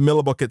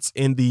 millibuckets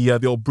in the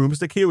old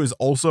broomstick here is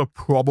also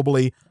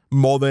probably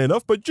more than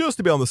enough, but just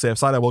to be on the safe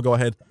side, I will go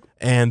ahead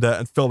and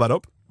fill that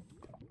up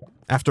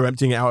after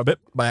emptying it out a bit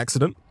by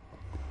accident.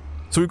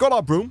 So we've got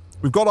our broom,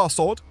 we've got our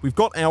sword, we've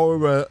got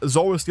our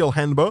Zora Steel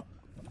handbow.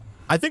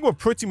 I think we're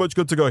pretty much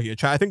good to go here,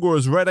 chat. I think we're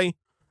as ready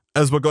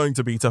as we're going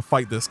to be to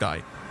fight this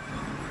guy.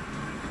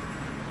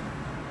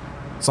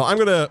 So I'm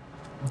going to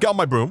get on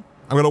my broom.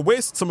 I'm going to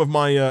waste some of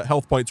my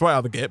health points right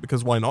out of the gate,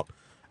 because why not?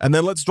 And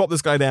then let's drop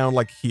this guy down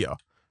like here.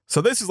 So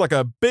this is like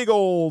a big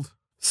old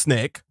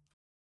snake.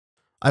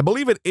 I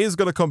believe it is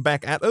going to come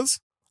back at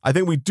us. I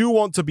think we do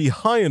want to be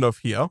high enough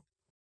here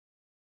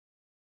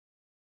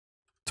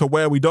to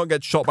where we don't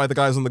get shot by the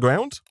guys on the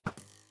ground.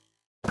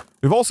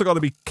 We've also got to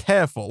be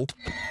careful,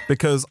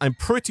 because I'm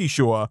pretty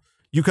sure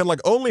you can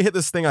like only hit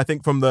this thing, I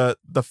think, from the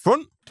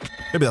front.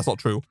 Maybe that's not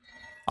true.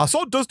 Our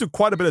sword does do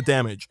quite a bit of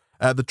damage.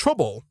 The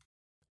trouble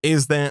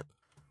is that,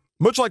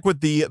 much like with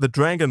the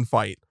dragon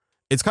fight,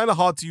 it's kind of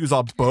hard to use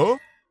our bow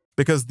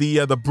because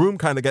the broom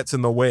kind of gets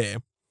in the way.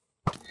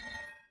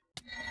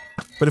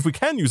 But if we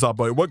can use our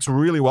bow, it works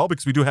really well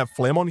because we do have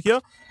flame on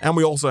here, and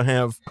we also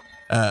have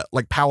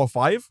like power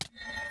 5.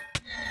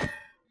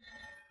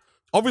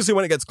 Obviously,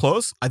 when it gets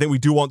close, I think we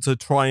do want to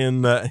try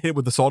and hit it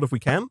with the sword if we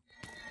can.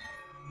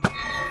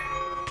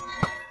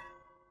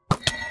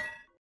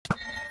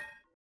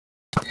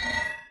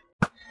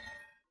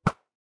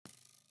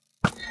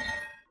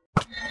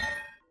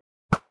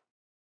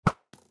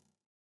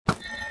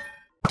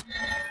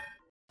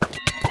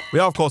 We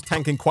are, of course,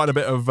 tanking quite a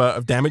bit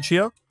of damage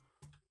here,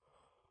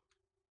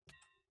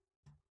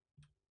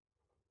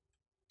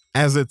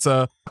 as it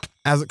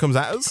comes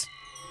at us.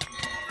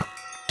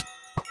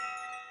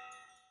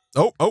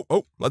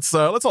 Oh! Let's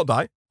not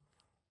die.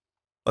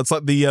 Let's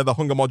let the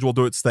hunger module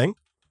do its thing.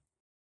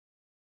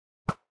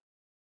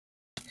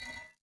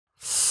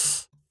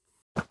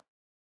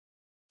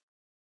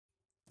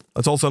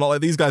 Let's also not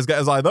let these guys get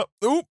us either.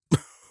 Ooh!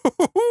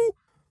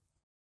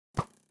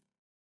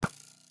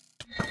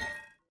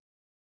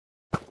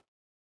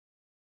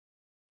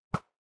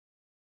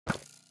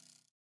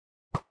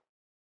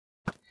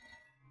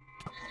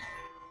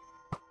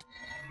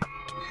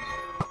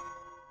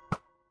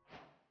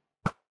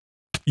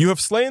 You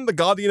have slain the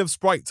Guardian of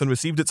Sprites and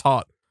received its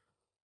heart.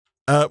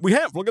 We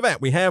have, look at that.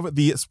 We have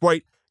the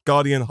Sprite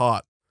Guardian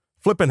heart.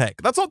 Flippin'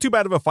 heck. That's not too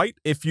bad of a fight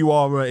if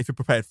you're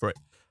prepared for it.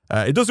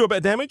 It does do a bit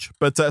of damage,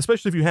 but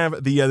especially if you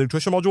have the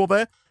nutrition module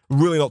there,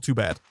 really not too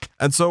bad.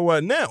 And so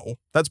now,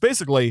 that's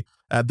basically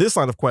this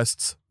line of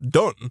quests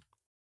done.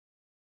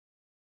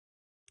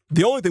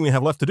 The only thing we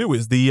have left to do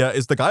is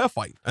the Gaia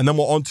fight, and then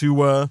we're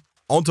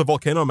onto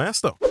Volcano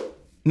Master.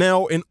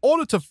 Now, in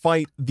order to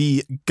fight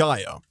the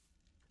Gaia,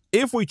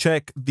 if we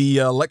check the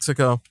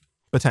Lexica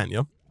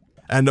Botania,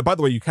 and by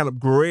the way, you can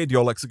upgrade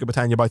your Lexica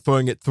Botania by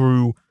throwing it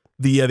through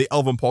the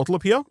Elven portal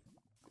up here.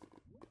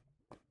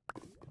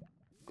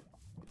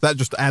 That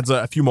just adds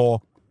a few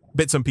more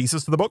bits and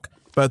pieces to the book.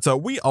 But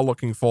we are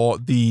looking for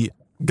the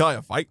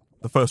Gaia fight,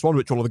 the first one,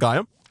 Ritual of the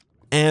Gaia.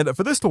 And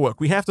for this to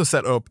work, we have to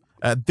set up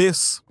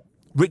this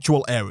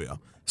ritual area.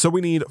 So we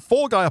need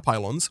 4 Gaia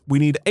pylons, we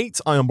need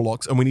 8 iron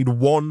blocks, and we need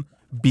 1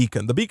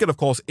 beacon. The beacon, of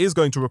course, is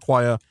going to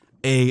require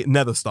a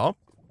nether star,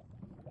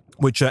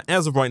 which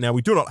as of right now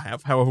we do not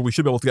have. However, we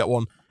should be able to get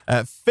one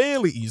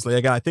fairly easily.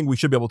 Again, I think we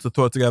should be able to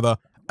throw together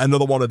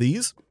another one of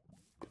these.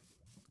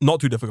 Not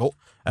too difficult.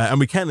 And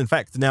we can, in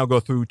fact, now go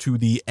through to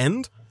the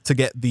end to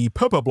get the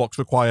purple blocks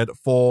required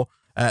for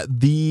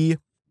the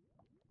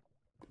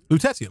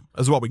lutetium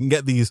as well. We can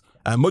get these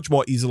much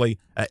more easily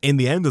in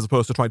the end, as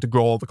opposed to trying to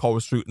grow all the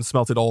chorus fruit and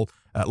smelt it all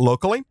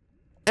locally.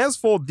 As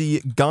for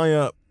the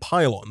Gaia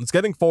pylons,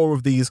 getting 4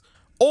 of these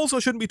also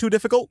shouldn't be too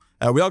difficult.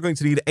 We are going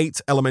to need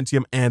 8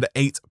 elementium and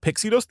 8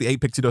 pixie dust. The 8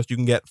 pixie dust you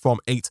can get from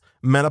 8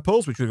 mana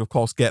pearls, which we can of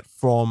course get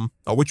from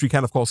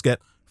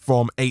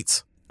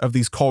 8 of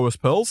these chorus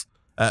pearls.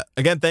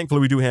 Again, thankfully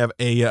we do have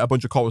a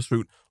bunch of chorus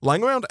fruit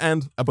lying around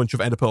and a bunch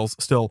of ender pearls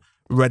still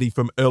ready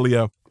from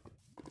earlier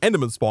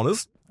enderman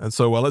spawners. And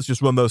so let's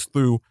just run those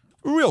through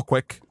real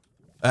quick.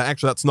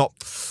 Actually, that's not...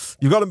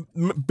 You've got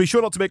to be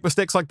sure not to make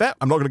mistakes like that.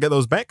 I'm not going to get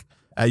those back.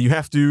 You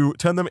have to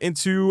turn them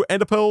into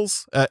ender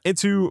pearls,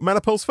 into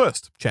mana pearls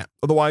first, chat.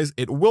 Otherwise,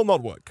 it will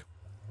not work.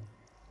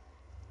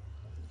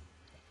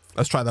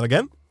 Let's try that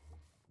again.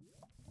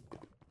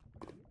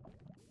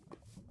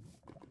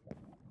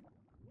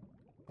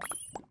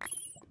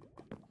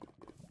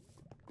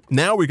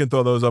 Now we can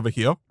throw those over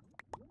here.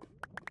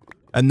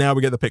 And now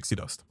we get the pixie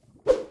dust.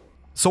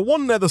 So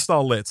 1 nether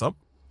star later,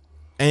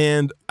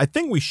 and I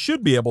think we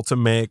should be able to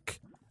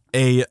make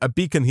a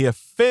beacon here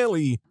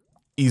fairly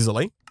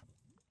easily.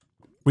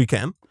 We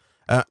can.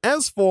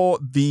 As for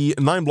the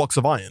 9 blocks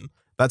of iron,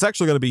 that's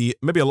actually going to be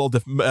maybe a little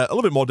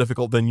bit more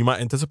difficult than you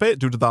might anticipate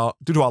due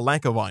to our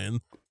lack of iron.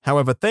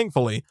 However,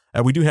 thankfully,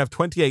 we do have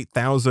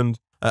 28,000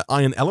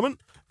 iron element,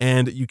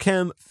 and you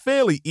can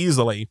fairly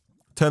easily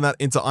turn that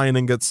into iron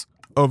ingots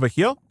over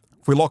here.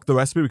 If we lock the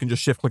recipe, we can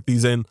just shift click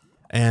these in.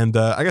 And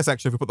I guess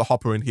actually if we put the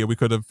hopper in here, we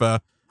could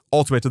have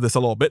automated this a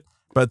little bit.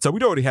 But we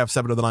do already have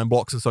 7 of the 9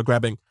 blocks, so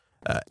grabbing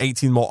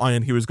 18 more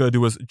iron here is going to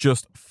do us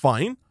just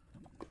fine.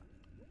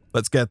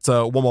 Let's get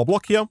 1 more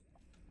block here.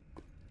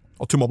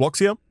 Or 2 more blocks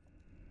here.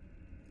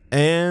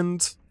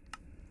 And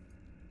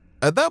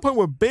at that point,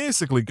 we're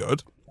basically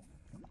good.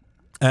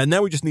 And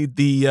now we just need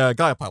the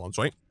Gaia pylons,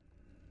 right?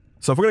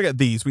 So if we're going to get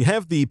these, we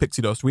have the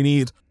pixie dust. We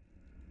need,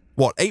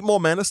 what, 8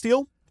 more mana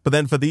steel? But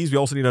then for these, we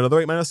also need another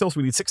 8 mana steel, so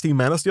we need 16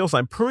 mana steel, so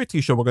I'm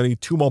pretty sure we're going to need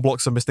 2 more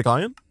blocks of mystic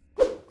iron.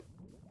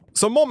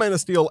 So more mana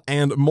steel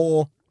and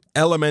more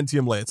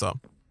elementium later.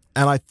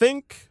 And I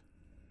think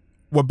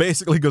we're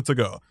basically good to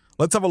go.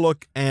 Let's have a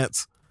look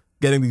at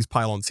getting these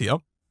pylons here.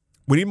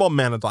 We need more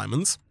mana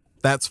diamonds.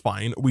 That's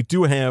fine. We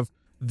do have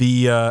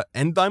the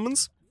end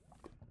diamonds.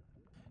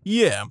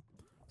 Yeah.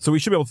 So we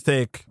should be able to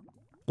take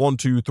 1,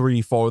 2,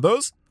 3, 4 of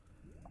those.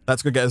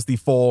 That's going to get us the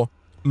 4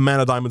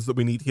 mana diamonds that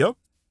we need here.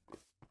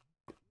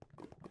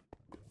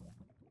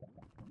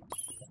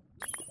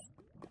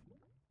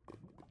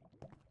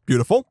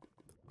 Beautiful.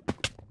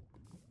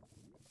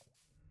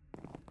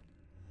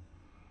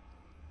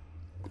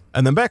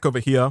 And then back over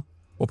here,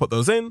 we'll put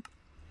those in.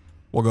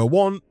 We'll go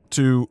 1,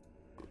 2,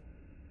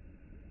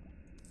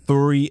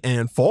 3,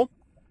 and 4.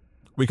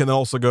 We can then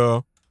also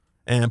go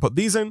and put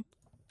these in.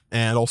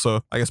 And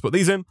also, I guess, put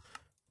these in.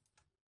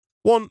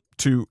 1,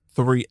 2,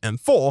 3, and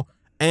 4.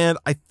 And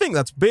I think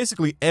that's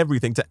basically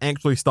everything to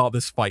actually start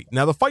this fight.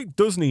 Now, the fight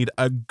does need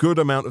a good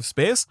amount of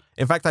space.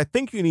 In fact, I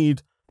think you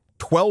need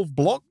 12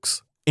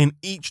 blocks in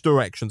each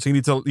direction. So you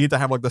need to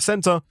have like the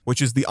center,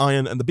 which is the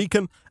iron and the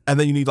beacon, and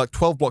then you need like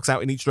 12 blocks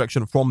out in each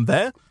direction from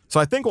there. So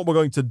I think what we're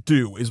going to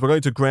do is we're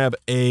going to grab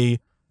a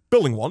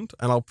building wand,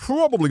 and I'll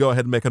probably go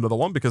ahead and make another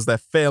one because they're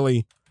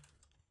fairly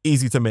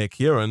easy to make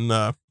here,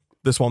 and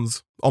this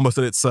one's almost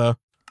at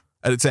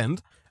its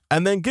end.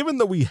 And then given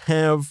that we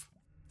have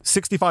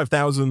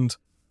 65,000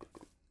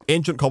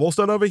 ancient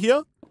cobblestone over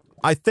here,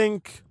 I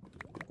think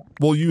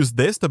we'll use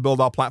this to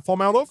build our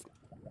platform out of.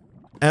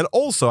 And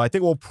also, I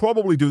think we'll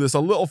probably do this a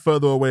little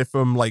further away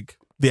from, like,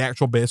 the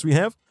actual base we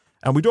have.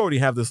 And we do already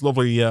have this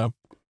lovely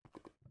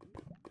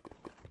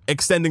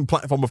extending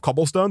platform of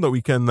cobblestone that we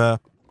can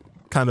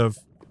kind of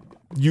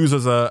use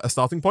as a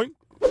starting point.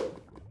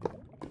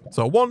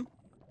 So 1,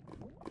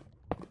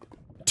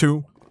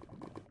 2,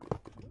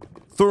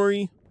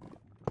 3,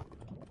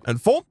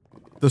 and 4.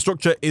 The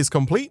structure is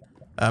complete.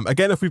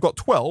 Again, if we've got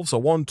 12, so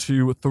 1,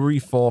 2, 3,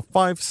 4,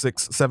 5,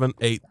 6, 7,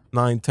 8,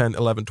 9, 10,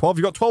 11, 12.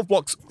 You've got 12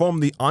 blocks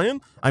from the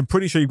iron. I'm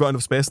pretty sure you've got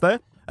enough space there.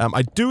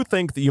 I do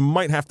think that you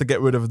might have to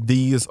get rid of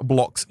these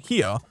blocks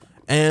here.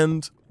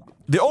 And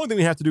the only thing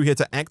we have to do here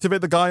to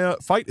activate the Gaia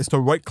fight is to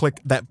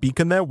right-click that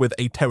beacon there with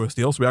a Terra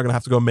Steel. So we are going to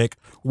have to go make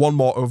 1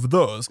 more of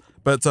those.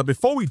 But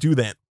before we do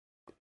that,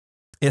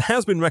 it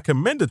has been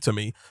recommended to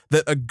me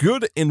that a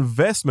good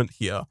investment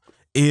here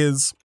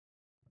is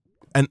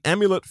an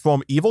amulet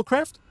from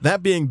Evilcraft,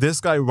 that being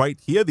this guy right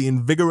here, the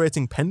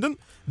Invigorating Pendant.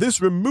 This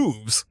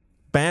removes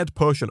bad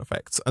potion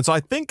effects. And so I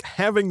think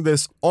having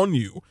this on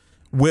you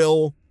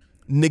will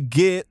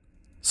negate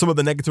some of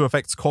the negative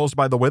effects caused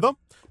by the Wither.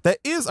 There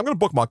is, I'm going to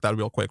bookmark that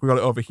real quick. We got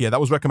it over here.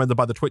 That was recommended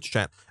by the Twitch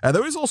chat.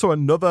 There is also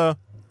another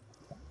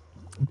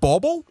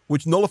Bauble,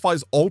 which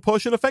nullifies all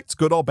potion effects,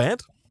 good or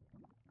bad.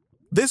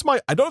 This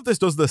might... I don't know if this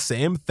does the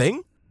same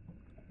thing.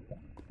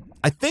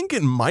 I think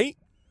it might.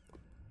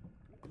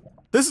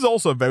 This is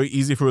also very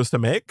easy for us to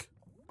make.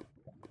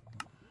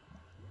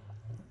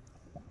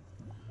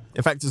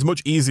 In fact, it's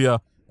much easier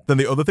than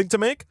the other thing to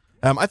make.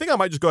 I think I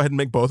might just go ahead and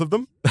make both of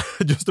them,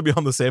 just to be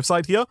on the safe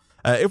side here.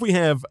 If we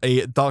have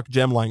a dark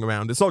gem lying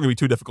around, it's not going to be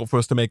too difficult for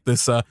us to make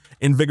this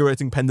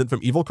invigorating pendant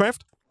from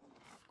Evilcraft.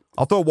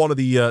 I'll throw one of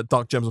the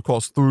dark gems, of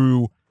course,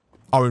 through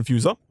our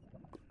infuser.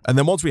 And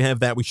then once we have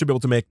that, we should be able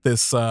to make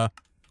this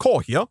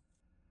core here.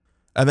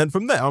 And then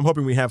from there, I'm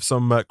hoping we have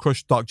some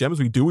crushed dark gems.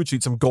 We do. We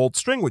need some gold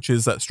string, which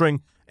is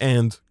string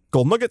and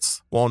gold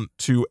nuggets. 1,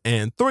 2,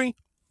 and 3.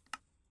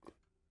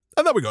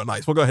 And there we go.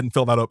 Nice. We'll go ahead and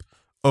fill that up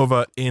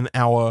over in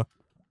our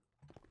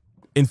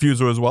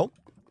infuser as well.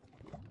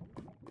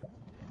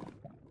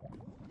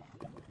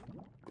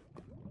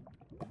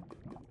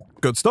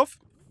 Good stuff.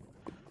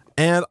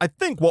 And I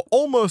think we're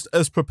almost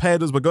as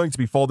prepared as we're going to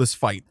be for this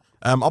fight.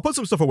 I'll put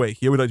some stuff away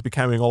here. We don't need to be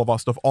carrying all of our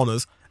stuff on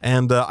us.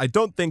 And I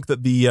don't think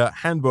that the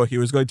handbow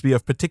here is going to be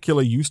of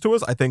particular use to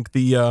us. I think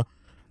the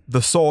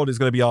sword is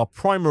going to be our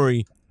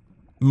primary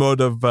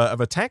mode of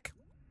attack.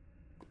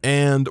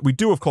 And we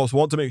do, of course,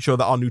 want to make sure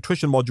that our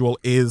nutrition module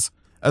is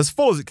as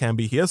full as it can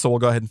be here. So we'll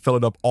go ahead and fill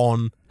it up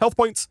on health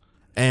points.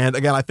 And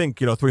again, I think,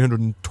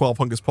 312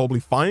 hunger is probably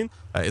fine.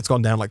 It's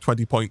gone down like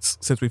 20 points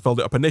since we filled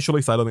it up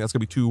initially. So I don't think that's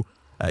going to be too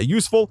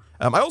useful.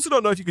 I also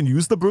don't know if you can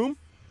use the broom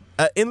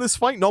in this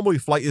fight. Normally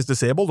flight is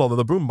disabled, although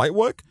the broom might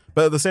work.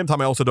 But at the same time,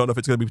 I also don't know if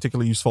it's going to be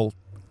particularly useful,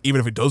 even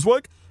if it does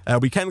work.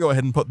 We can go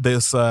ahead and put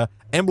this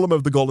emblem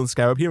of the golden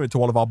scarab here into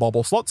one of our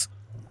bauble slots.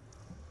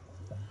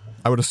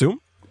 I would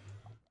assume.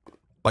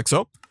 Like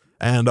so.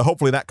 And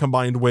hopefully that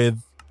combined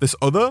with this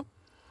other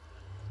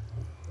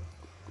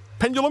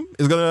pendulum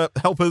is going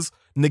to help us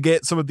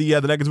negate some of the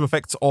negative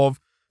effects of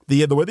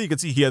the weather. You can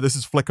see here, this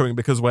is flickering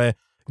because we're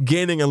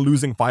gaining and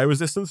losing fire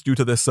resistance due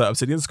to this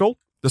obsidian skull.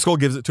 The skull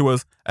gives it to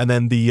us, and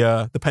then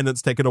the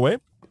pendants take it away.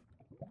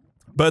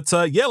 But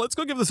yeah, let's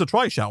go give this a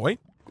try, shall we?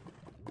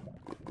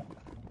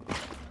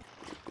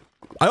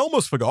 I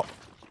almost forgot.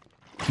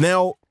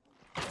 Now,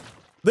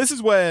 this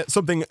is where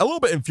something a little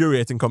bit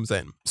infuriating comes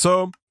in.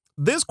 So,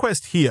 this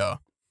quest here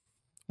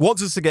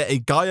wants us to get a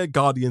Gaia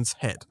Guardian's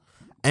head.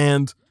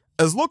 And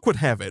as luck would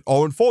have it,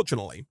 or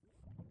unfortunately,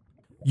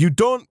 you're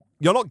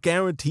not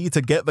guaranteed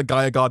to get the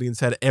Gaia Guardian's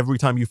head every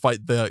time you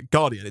fight the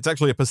Guardian. It's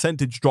actually a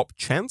percentage drop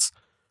chance,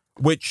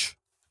 which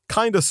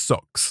kind of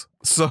sucks.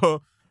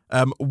 So,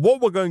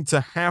 what we're going to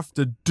have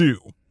to do,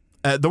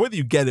 the way that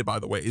you get it, by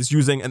the way, is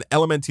using an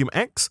Elementium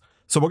Axe.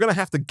 So we're going to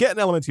have to get an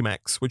Elementium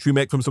Axe, which we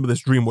make from some of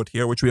this Dreamwood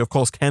here, which we, of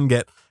course, can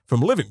get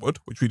from Living Wood,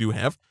 which we do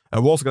have.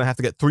 We're also going to have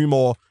to get 3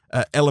 more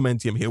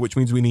Elementium here, which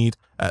means we need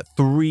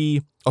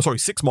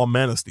 6 more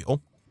Mana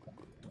Steel.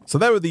 So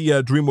there are the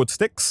Dreamwood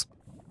sticks,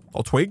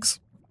 or twigs.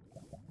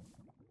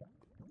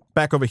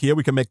 Back over here,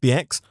 we can make the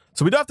axe.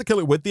 So we don't have to kill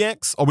it with the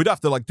axe, or we don't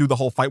have to like do the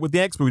whole fight with the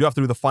axe, but we do have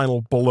to do the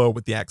final blow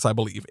with the axe, I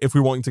believe, if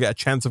we're wanting to get a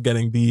chance of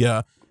getting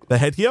the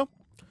head here.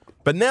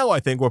 But now I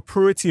think we're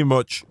pretty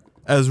much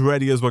as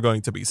ready as we're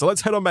going to be. So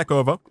let's head on back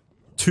over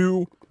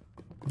to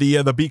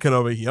the beacon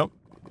over here.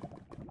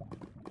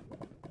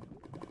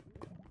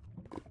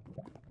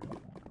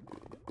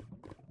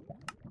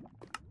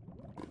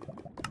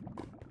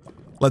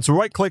 Let's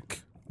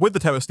right-click with the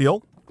Terra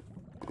Steel.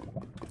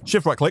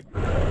 Shift right-click.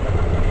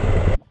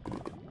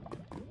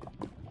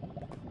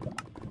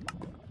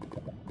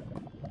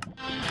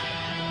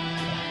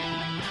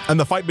 And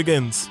the fight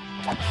begins.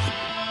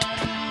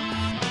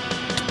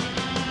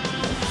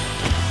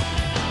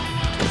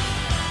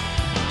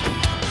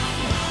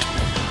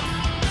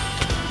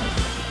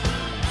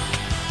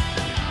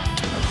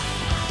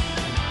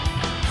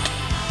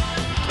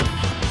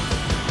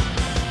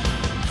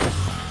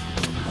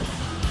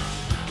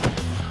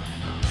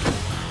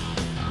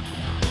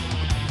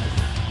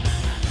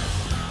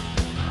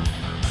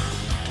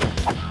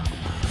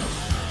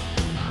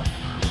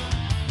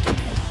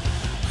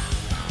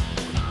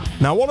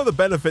 Now, one of the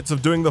benefits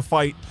of doing the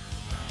fight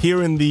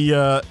here in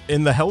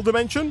the Hell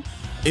Dimension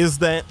is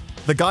that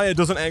the Gaia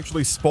doesn't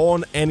actually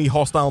spawn any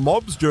hostile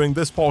mobs during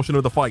this portion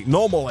of the fight.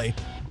 Normally,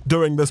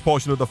 during this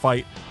portion of the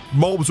fight,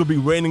 mobs would be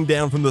raining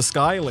down from the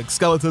sky, like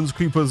skeletons,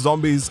 creepers,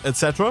 zombies,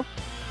 etc.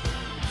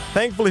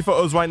 Thankfully for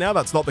us right now,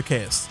 that's not the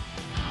case.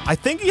 I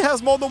think he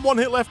has more than 1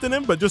 hit left in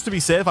him, but just to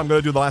be safe, I'm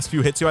going to do the last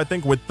few hits here, I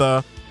think, with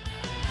the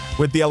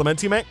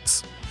Elementium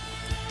Axe.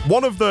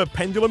 One of the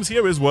pendulums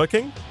here is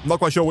working. I'm not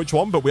quite sure which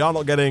one, but we are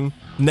not getting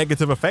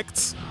negative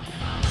effects.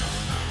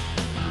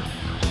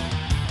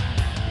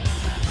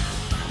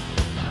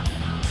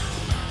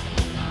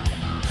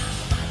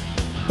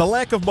 The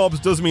lack of mobs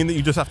does mean that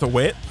you just have to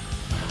wait.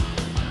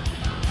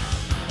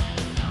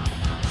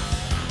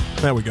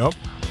 There we go.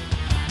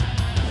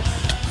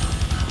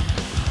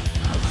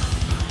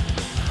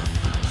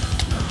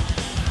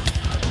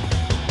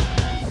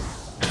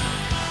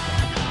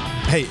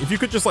 Hey, if you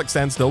could just like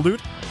stand still,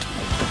 dude.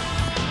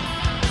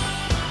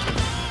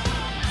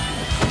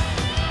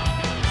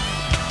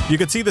 You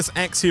can see this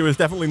axe here is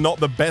definitely not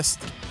the best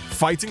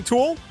fighting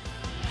tool,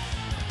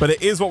 but it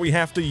is what we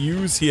have to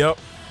use here.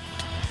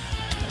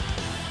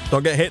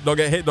 Don't get hit, don't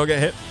get hit, don't get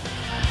hit.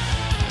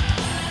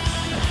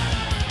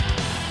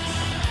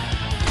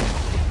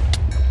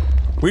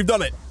 We've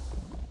done it.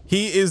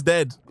 He is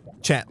dead,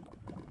 chat.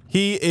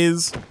 He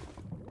is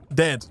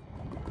dead.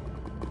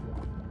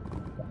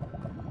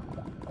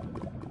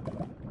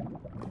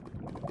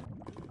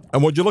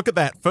 And would you look at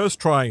that? First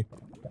try.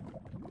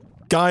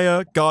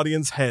 Gaia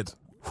Guardian's head.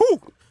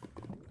 Whew!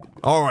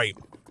 Alright.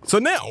 So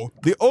now,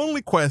 the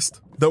only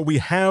quest that we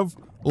have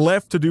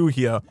left to do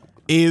here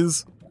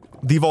is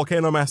the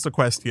Volcano Master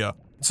quest here.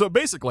 So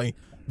basically,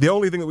 the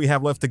only thing that we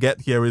have left to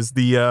get here is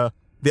the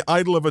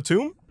Idol of a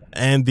Tomb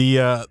and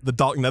the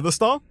Dark Nether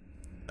Star,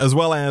 as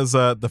well as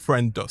the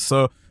Friend Dust.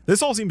 So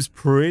this all seems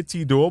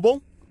pretty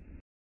doable.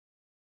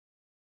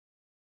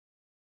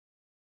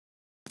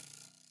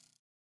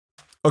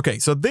 Okay,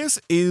 so this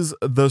is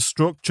the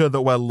structure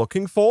that we're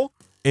looking for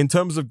in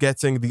terms of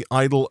getting the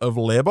Idol of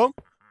Labor.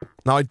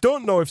 Now, I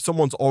don't know if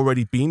someone's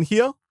already been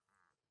here.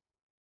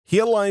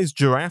 Here lies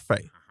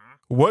Giraffe.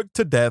 Worked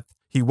to death,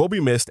 he will be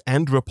missed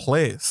and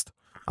replaced.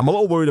 I'm a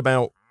little worried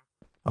about...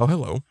 Oh,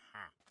 hello.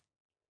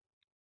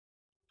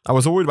 I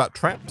was worried about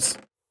traps.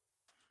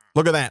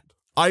 Look at that.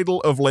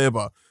 Idol of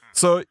Labor.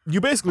 So you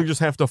basically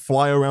just have to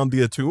fly around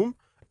the tomb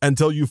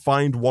until you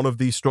find one of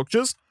these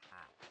structures.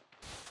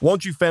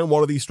 Once you found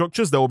one of these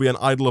structures, there will be an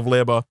Idol of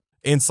Labor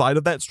inside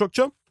of that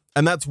structure.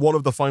 And that's one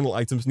of the final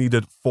items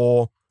needed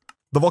for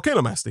the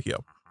Volcano Master here.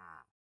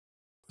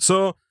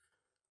 So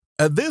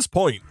at this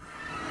point,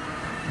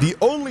 the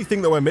only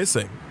thing that we're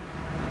missing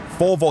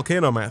for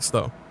Volcano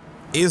Master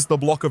is the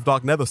block of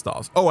Dark Nether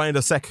Stars. Oh, and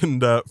a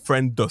second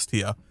Friend Dust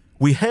here.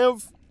 We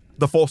have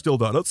the 4 steel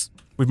donuts.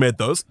 We've made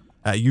those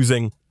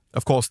using,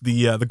 of course,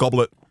 the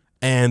goblet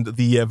and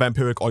the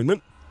vampiric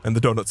ointment and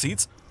the donut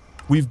seeds.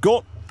 We've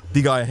got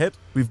the Gaia head.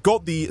 We've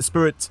got the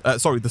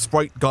the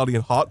Sprite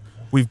Guardian heart.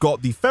 We've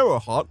got the Pharaoh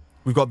heart.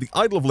 We've got the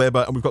Idol of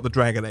Labor, and we've got the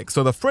Dragon egg.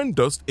 So the Friend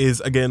Dust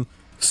is, again,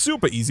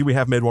 super easy. We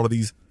have made one of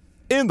these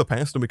in the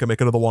past, and we can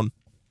make another one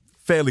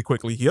fairly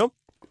quickly here.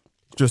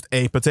 Just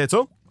a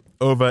potato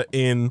over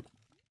in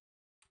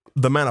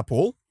the mana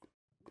pool.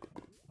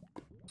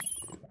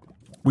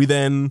 We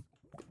then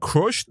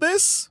crush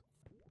this.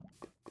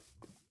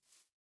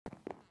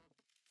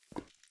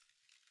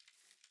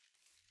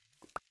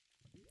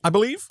 I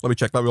believe. Let me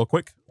check that real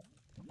quick.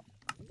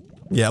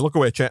 Yeah, look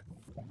away, chat.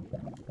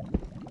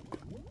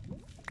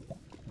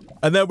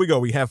 And there we go.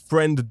 We have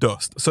Friend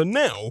Dust. So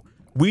now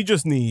we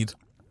just need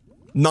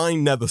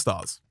 9 Nether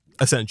Stars,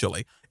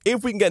 essentially.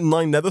 If we can get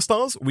 9 Nether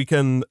Stars, we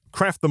can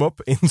craft them up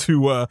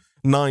into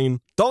 9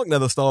 Dark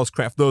Nether Stars,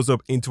 craft those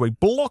up into a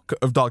block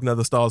of Dark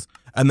Nether Stars,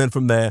 and then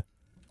from there,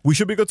 we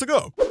should be good to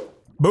go.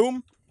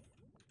 Boom.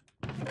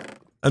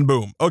 And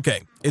boom.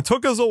 Okay, it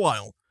took us a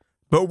while,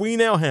 but we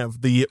now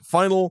have the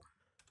final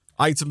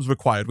items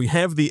required. We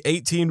have the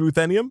 18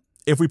 Ruthenium.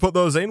 If we put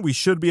those in, we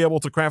should be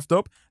able to craft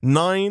up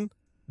 9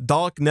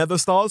 Dark Nether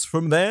Stars.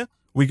 From there,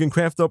 we can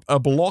craft up a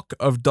block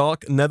of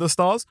Dark Nether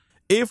Stars.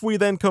 If we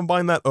then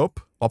combine that up,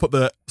 I'll put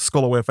the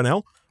skull away for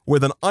now,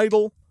 with an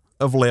Idol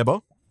of Labor,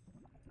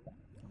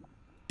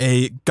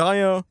 a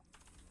Gaia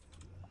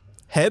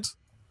head,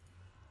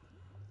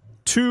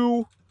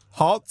 2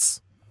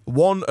 hearts,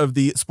 1 of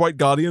the Sprite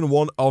Guardian,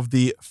 1 of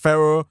the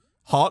Pharaoh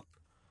heart,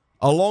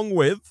 along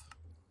with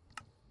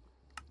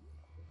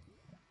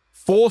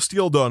 4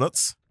 steel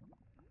donuts,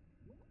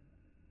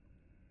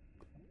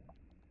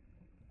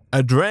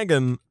 a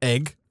dragon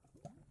egg,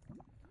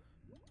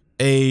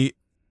 a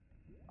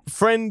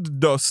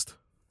Friend Dust,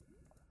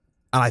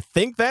 and I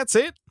think that's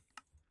it.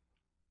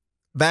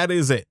 That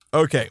is it.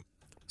 Okay,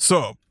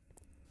 so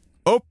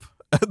up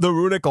at the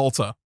runic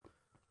altar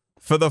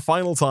for the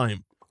final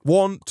time.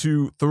 1,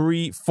 2,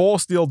 3, 4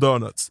 steel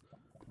donuts,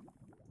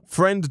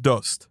 Friend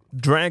Dust,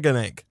 Dragon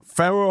Egg,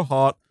 Pharaoh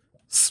Heart,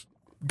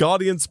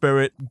 Guardian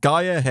Spirit,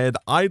 Gaia Head,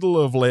 Idol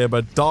of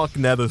Labor, Dark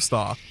Nether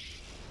Star.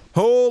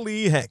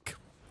 Holy heck.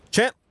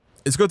 Chat,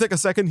 it's going to take a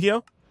second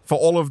here for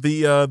all of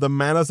the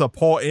mana to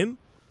pour in,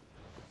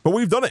 but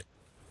we've done it.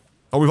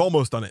 Or we've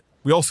almost done it.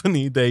 We also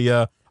need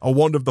a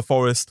Wand of the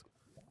Forest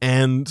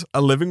and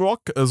a Living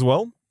Rock as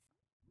well.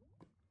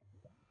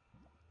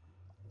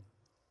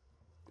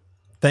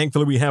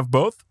 Thankfully, we have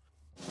both.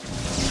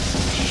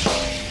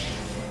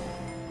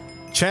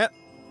 Chat,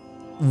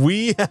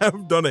 we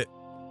have done it.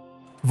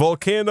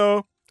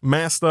 Volcano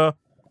Master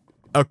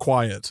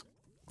acquired.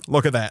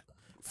 Look at that.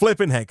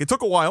 Flipping heck. It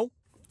took a while.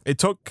 It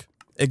took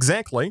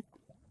exactly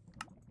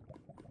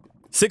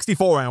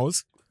 64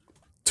 hours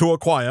to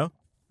acquire,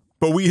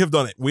 but we have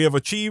done it. We have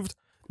achieved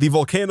the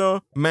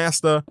Volcano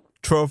Master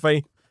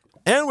trophy.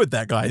 And with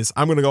that, guys,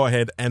 I'm going to go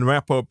ahead and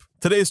wrap up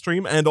today's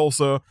stream and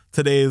also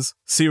today's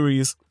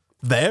series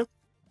there.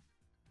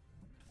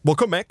 We'll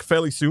come back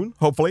fairly soon,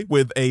 hopefully,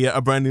 with a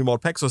brand new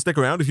mod pack, so stick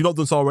around. If you've not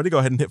done so already, go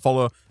ahead and hit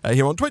follow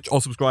here on Twitch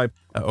or subscribe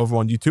over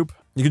on YouTube.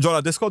 You can join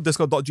our Discord,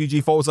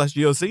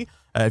 discord.gg/GOC,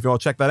 if you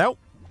want to check that out.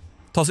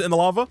 Toss it in the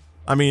lava.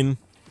 I mean,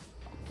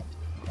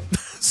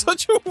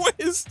 such a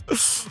waste.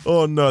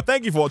 Oh no.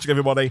 Thank you for watching,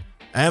 everybody.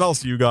 And I'll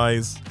see you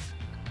guys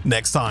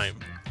next time.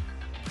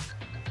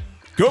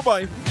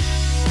 Goodbye.